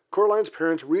 Coraline's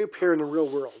parents reappear in the real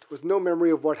world with no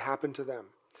memory of what happened to them.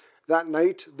 That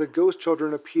night, the ghost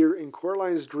children appear in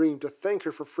Coraline's dream to thank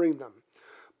her for freeing them,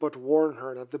 but warn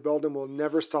her that the Beldam will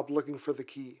never stop looking for the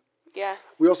key.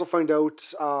 Yes. We also find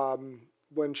out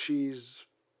when she's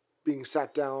being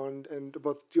sat down and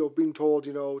about being told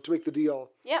to make the deal.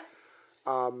 Yep.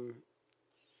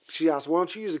 She asks, "Why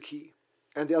don't you use a key?"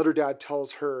 And the other dad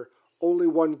tells her only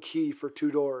one key for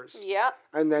 2 doors. Yep.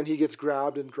 And then he gets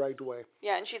grabbed and dragged away.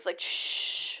 Yeah, and she's like,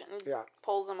 shh, and Yeah.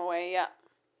 pulls him away. Yeah.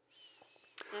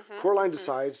 Coraline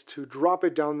decides to drop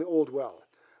it down the old well.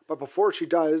 But before she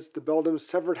does, the Beldam's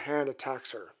severed hand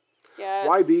attacks her. Yes.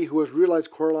 YB, who has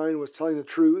realized Coraline was telling the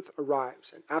truth,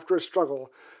 arrives, and after a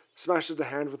struggle, smashes the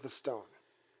hand with a stone.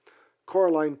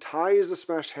 Coraline ties the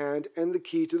smashed hand and the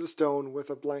key to the stone with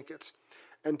a blanket,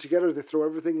 and together they throw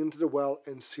everything into the well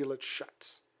and seal it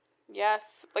shut.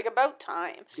 Yes. Like, about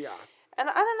time. Yeah. And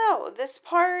I don't know, this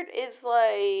part is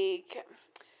like,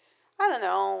 I don't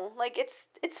know, like,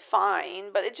 it's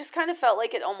fine, but it just kind of felt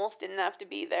like it almost didn't have to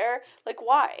be there. Like,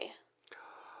 why?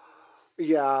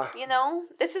 Yeah. You know?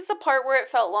 This is the part where it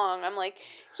felt long. I'm like,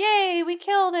 yay, we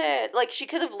killed it. Like, she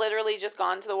could have literally just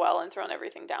gone to the well and thrown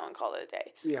everything down and called it a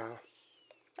day. Yeah.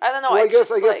 I don't know. Well, I it's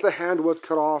guess just the hand was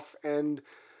cut off and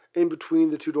in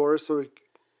between the 2 doors, so it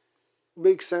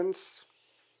makes sense.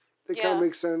 It kind Yeah. of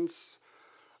makes sense.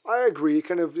 I agree. It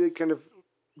kind of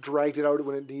dragged it out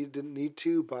when it didn't need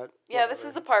to, but Yeah, this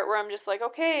is the part where I'm just like,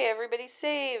 okay, everybody's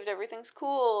saved, everything's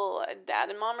cool, Dad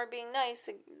and Mom are being nice,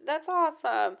 that's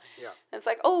awesome. Yeah. And it's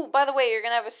like, oh, by the way, you're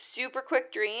going to have a super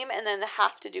quick dream and then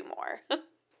have to do more.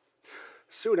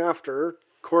 Soon after,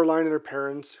 Coraline and her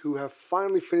parents, who have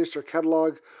finally finished their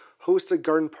catalog, host a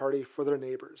garden party for their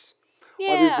neighbors.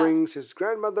 Bobby Yeah. brings his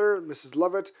grandmother, Mrs.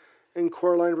 Lovett, and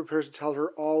Coraline prepares to tell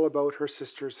her all about her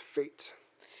sister's fate.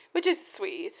 Which is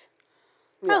sweet.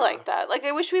 Yeah. I like that. Like,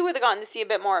 I wish we would have gotten to see a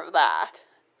bit more of that.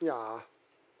 Yeah.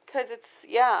 Because it's,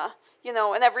 yeah,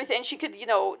 and everything. She could,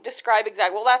 describe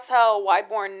exactly. Well, that's how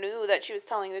Wyborn knew that she was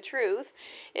telling the truth,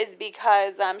 is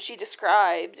because she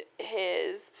described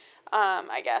his,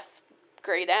 I guess,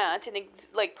 great aunt in,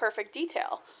 perfect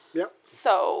detail. Yep.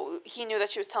 So he knew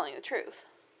that she was telling the truth.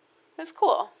 It was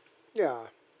cool. Yeah.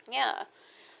 Yeah.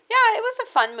 Yeah, it was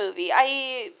a fun movie.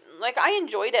 I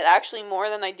enjoyed it actually more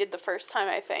than I did the first time,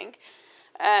 I think.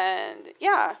 And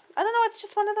yeah, I don't know, it's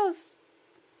just one of those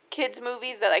kids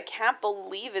movies that I can't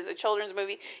believe is a children's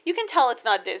movie. You can tell it's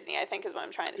not Disney, I think is what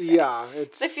I'm trying to say. Yeah,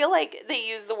 it's... I feel like they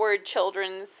use the word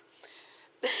children's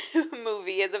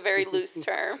movie as a very loose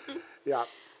term. Yeah.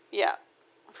 Yeah.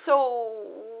 So,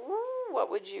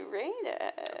 what would you rate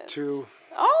it? 2.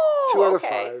 Oh, 2 out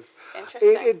okay. of 5.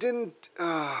 Interesting. It didn't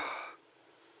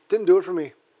do it for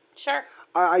me. Sure.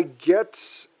 I get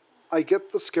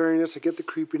the scariness, I get the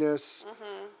creepiness.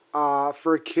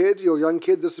 For a kid, young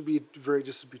kid, this would be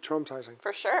traumatizing.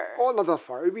 For sure. Oh, not that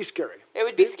far. It'd be scary. It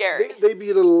would be scary. They'd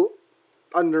be a little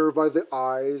unnerved by the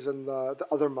eyes and the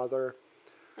other mother.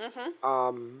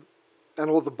 And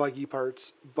all the buggy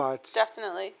parts, but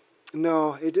Definitely.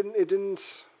 no, it didn't.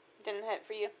 Didn't hit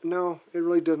for you. No, it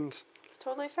really didn't. It's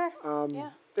totally fair.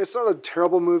 Yeah. It's not a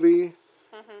terrible movie,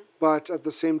 but at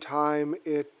the same time,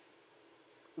 it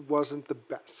wasn't the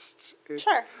best.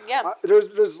 Sure. Yeah.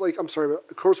 There's like, I'm sorry,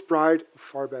 but Corpse Bride,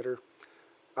 far better.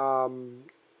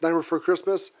 Nightmare Before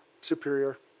Christmas,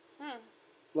 superior.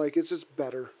 Like, it's just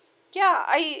better. Yeah,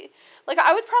 I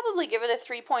would probably give it a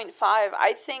 3.5.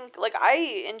 I think, like,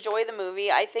 I enjoy the movie.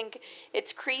 I think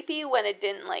it's creepy when it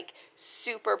didn't, like,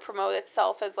 super promote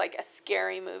itself as, like, a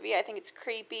scary movie. I think it's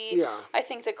creepy. Yeah. I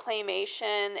think the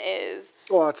claymation is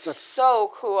That's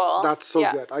so cool. That's so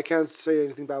Yeah. good. I can't say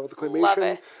anything bad about the claymation. Love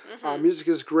it. Music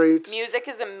is great. Music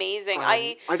is amazing.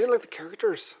 I didn't like the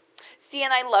characters. See,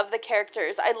 and I love the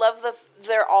characters. I love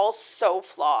they're all so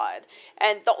flawed.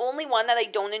 And the only one that I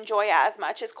don't enjoy as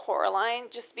much is Coraline,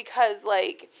 just because,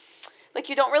 like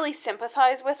you don't really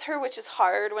sympathize with her, which is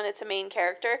hard when it's a main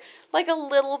character. Like, a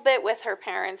little bit with her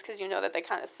parents, because you know that they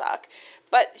kind of suck.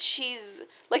 But she's,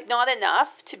 like, not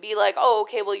enough to be like, oh,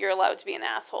 okay, well, you're allowed to be an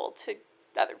asshole to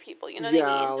other people. You know what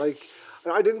I mean? Like,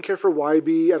 I didn't care for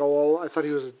YB at all. I thought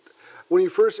he was... When you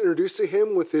first introduced to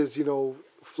him with his,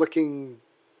 flicking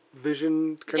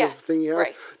vision kind of thing he has,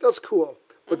 right. That's cool.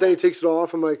 But then he takes it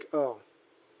off, I'm like, oh,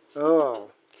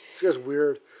 this guy's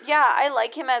weird. Yeah, I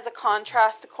like him as a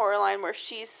contrast to Coraline, where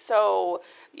she's so,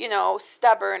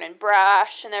 stubborn and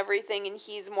brash and everything, and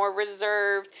he's more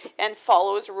reserved and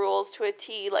follows rules to a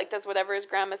T, like, does whatever his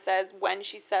grandma says when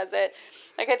she says it.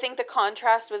 Like, I think the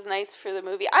contrast was nice for the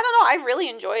movie. I don't know, I really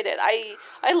enjoyed it.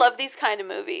 I love these kind of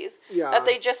movies. Yeah. That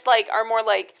they just, like, are more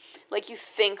like you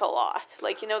think a lot.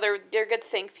 Like, they're good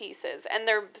think pieces, and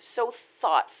they're so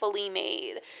thoughtfully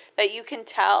made that you can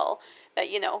tell that,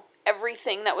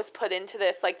 everything that was put into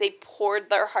this, like, they poured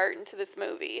their heart into this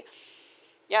movie.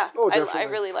 Yeah, Oh, definitely. I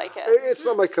really like it. It's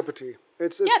not my cup of tea.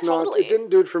 It's not. Totally. It didn't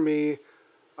do it for me,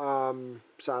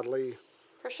 sadly.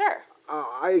 For sure.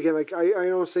 I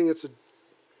know I'm saying it's a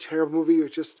terrible movie.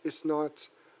 It's not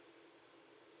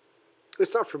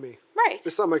for me. Right.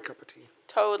 It's not my cup of tea.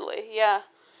 Totally, yeah.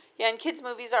 Yeah, and kids'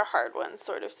 movies are hard ones,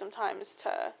 sort of, sometimes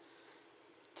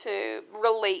to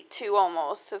relate to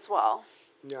almost as well.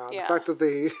 Yeah, Yeah. the fact that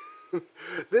they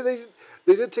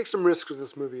they did take some risks with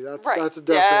this movie. That's Right, that's a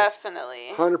definite. definitely.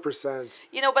 100%.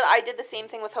 But I did the same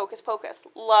thing with Hocus Pocus.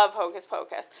 Love Hocus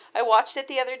Pocus. I watched it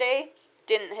the other day,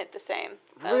 didn't hit the same.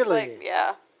 I was Really? like,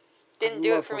 yeah. Didn't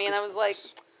do it love for me, and I Hocus was like,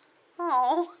 Pocus.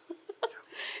 oh.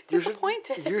 You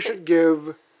Disappointed. You should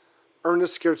give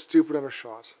Ernest Scared Stupid a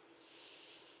shot.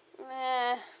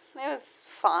 It was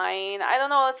fine. I don't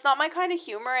know. It's not my kind of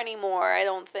humor anymore, I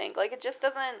don't think. Like, it just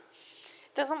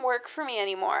doesn't work for me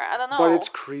anymore. I don't know. But it's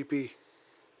creepy.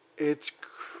 It's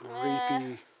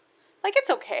creepy. Like, it's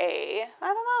okay. I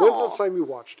don't know. When's the last time you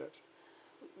watched it?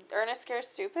 Ernest Scared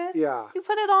Stupid? Yeah. You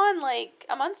put it on, like,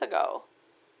 a month ago.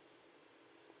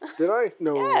 Did I?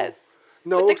 No. Yes.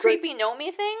 No. With the it's like- creepy know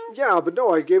me things? Yeah, but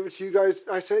no, I gave it to you guys.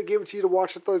 I said I gave it to you to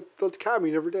watch at the cabin.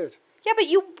 You never did. Yeah, but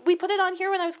we put it on here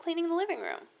when I was cleaning the living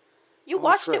room. You Oh,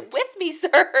 watched that's it right. with me,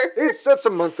 sir. That's a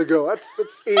month ago.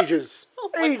 That's ages.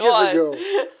 my Ages God. ago.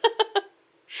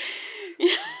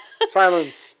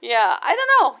 Silence. Yeah, I don't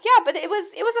know. Yeah, but it was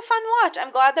a fun watch.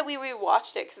 I'm glad that we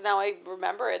rewatched it because now I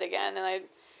remember it again, and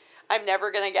I'm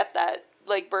never gonna get that,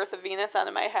 like, Birth of Venus out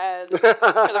of my head for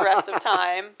the rest of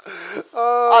time.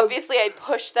 Obviously, I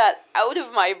pushed that out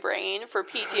of my brain for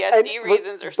PTSD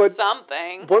reasons or but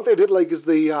something. What they did like is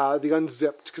the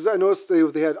unzipped, because I noticed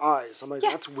they had eyes. I'm like,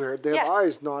 Yes. that's weird. They have Yes.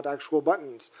 eyes, not actual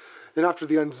buttons. Then after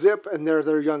the unzip, and they're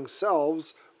their young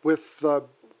selves with the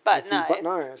Button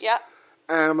eyes. Yeah.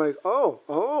 And I'm like, oh,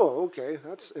 okay,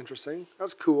 that's interesting.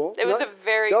 That's cool. It was a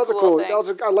very that was cool a cool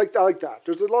thing. I like that.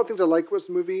 There's a lot of things I like with this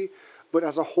movie, but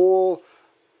as a whole,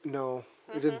 no,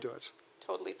 it didn't do it.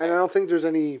 Totally And I fair. don't think there's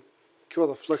any kill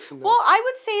the flicks in this. Well, I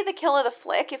would say the kill of the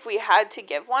flick, if we had to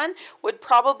give one, would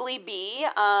probably be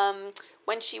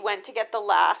when she went to get the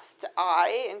last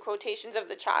eye, in quotations, of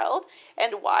the child,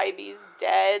 and YB's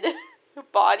dead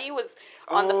body was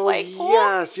on the flagpole.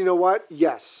 Yes, you know what?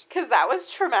 Yes. Because that was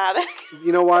traumatic.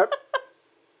 You know what?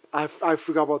 I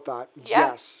forgot about that.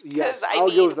 Yeah. Yes. Because, I I'll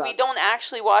go mean, with that. we don't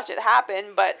actually watch it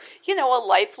happen, but, a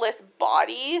lifeless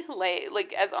body,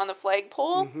 like as on the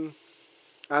flagpole. Mm-hmm.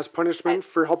 As punishment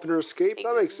for helping her escape,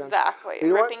 that makes sense. Exactly. You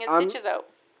know what? Ripping his stitches out.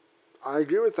 I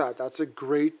agree with that. That's a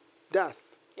great death.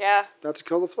 Yeah. That's a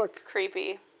kill the flick.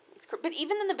 Creepy. But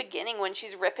even in the beginning, when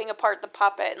she's ripping apart the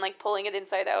puppet and, like, pulling it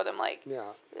inside out, I'm like,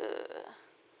 Yeah.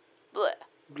 bleh,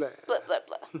 Blah. bleh, bleh,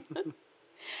 bleh.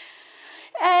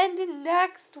 And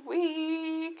next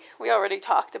week, we already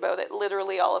talked about it,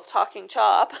 literally all of Talking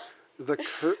Chop. The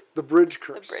Bridge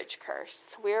Curse. The Bridge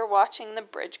Curse. We're watching The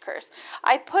Bridge Curse.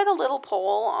 I put a little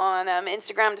poll on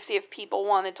Instagram to see if people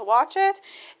wanted to watch it,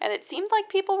 and it seemed like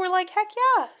people were like, heck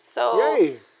yeah. So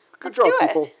Yay. Good let's job, do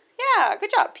people. it. Yeah, good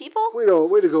job, people. Way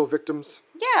to go, victims.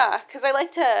 Yeah, because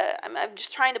I'm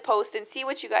just trying to post and see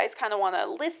what you guys kind of want to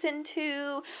listen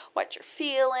to, what you're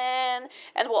feeling,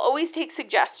 and we'll always take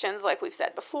suggestions like we've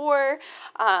said before.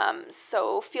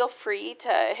 So feel free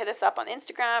to hit us up on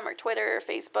Instagram or Twitter or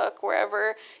Facebook,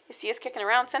 wherever you see us kicking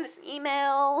around. Send us an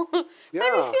email. Yeah. How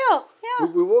do you feel? Yeah.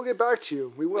 We will get back to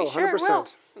you. We will, We sure 100%. will.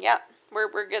 Yeah,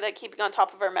 we're good at keeping on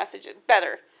top of our messages.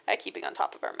 Better at keeping on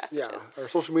top of our messages. Yeah, our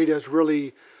social media has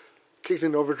really kicked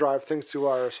in overdrive thanks to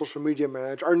our social media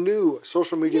manager, our new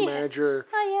social media manager,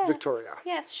 yes. Victoria.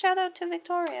 Yes, shout out to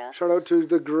Victoria. Shout out to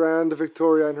the grand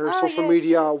Victoria and her social yes,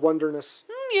 media wonderness.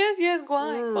 Yes,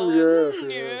 Gwen.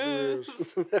 Yes.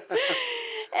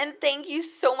 And thank you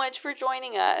so much for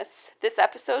joining us. This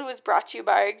episode was brought to you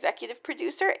by our executive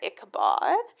producer,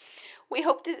 Ichabod. We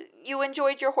hope you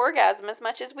enjoyed your Horgasm as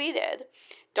much as we did.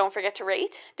 Don't forget to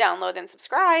rate, download, and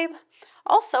subscribe.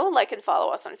 Also, like and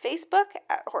follow us on Facebook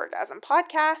at Horgasm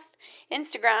Podcast,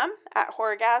 Instagram at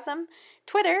Horgasm,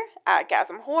 Twitter at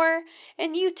Gasm Horror,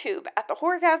 and YouTube at the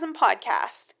Horgasm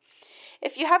Podcast.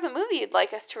 If you have a movie you'd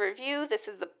like us to review, this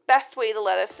is the best way to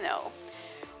let us know.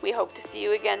 We hope to see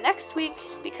you again next week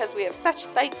because we have such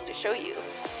sights to show you.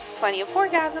 Plenty of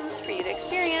Horgasms for you to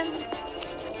experience.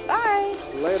 Bye!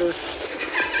 Later.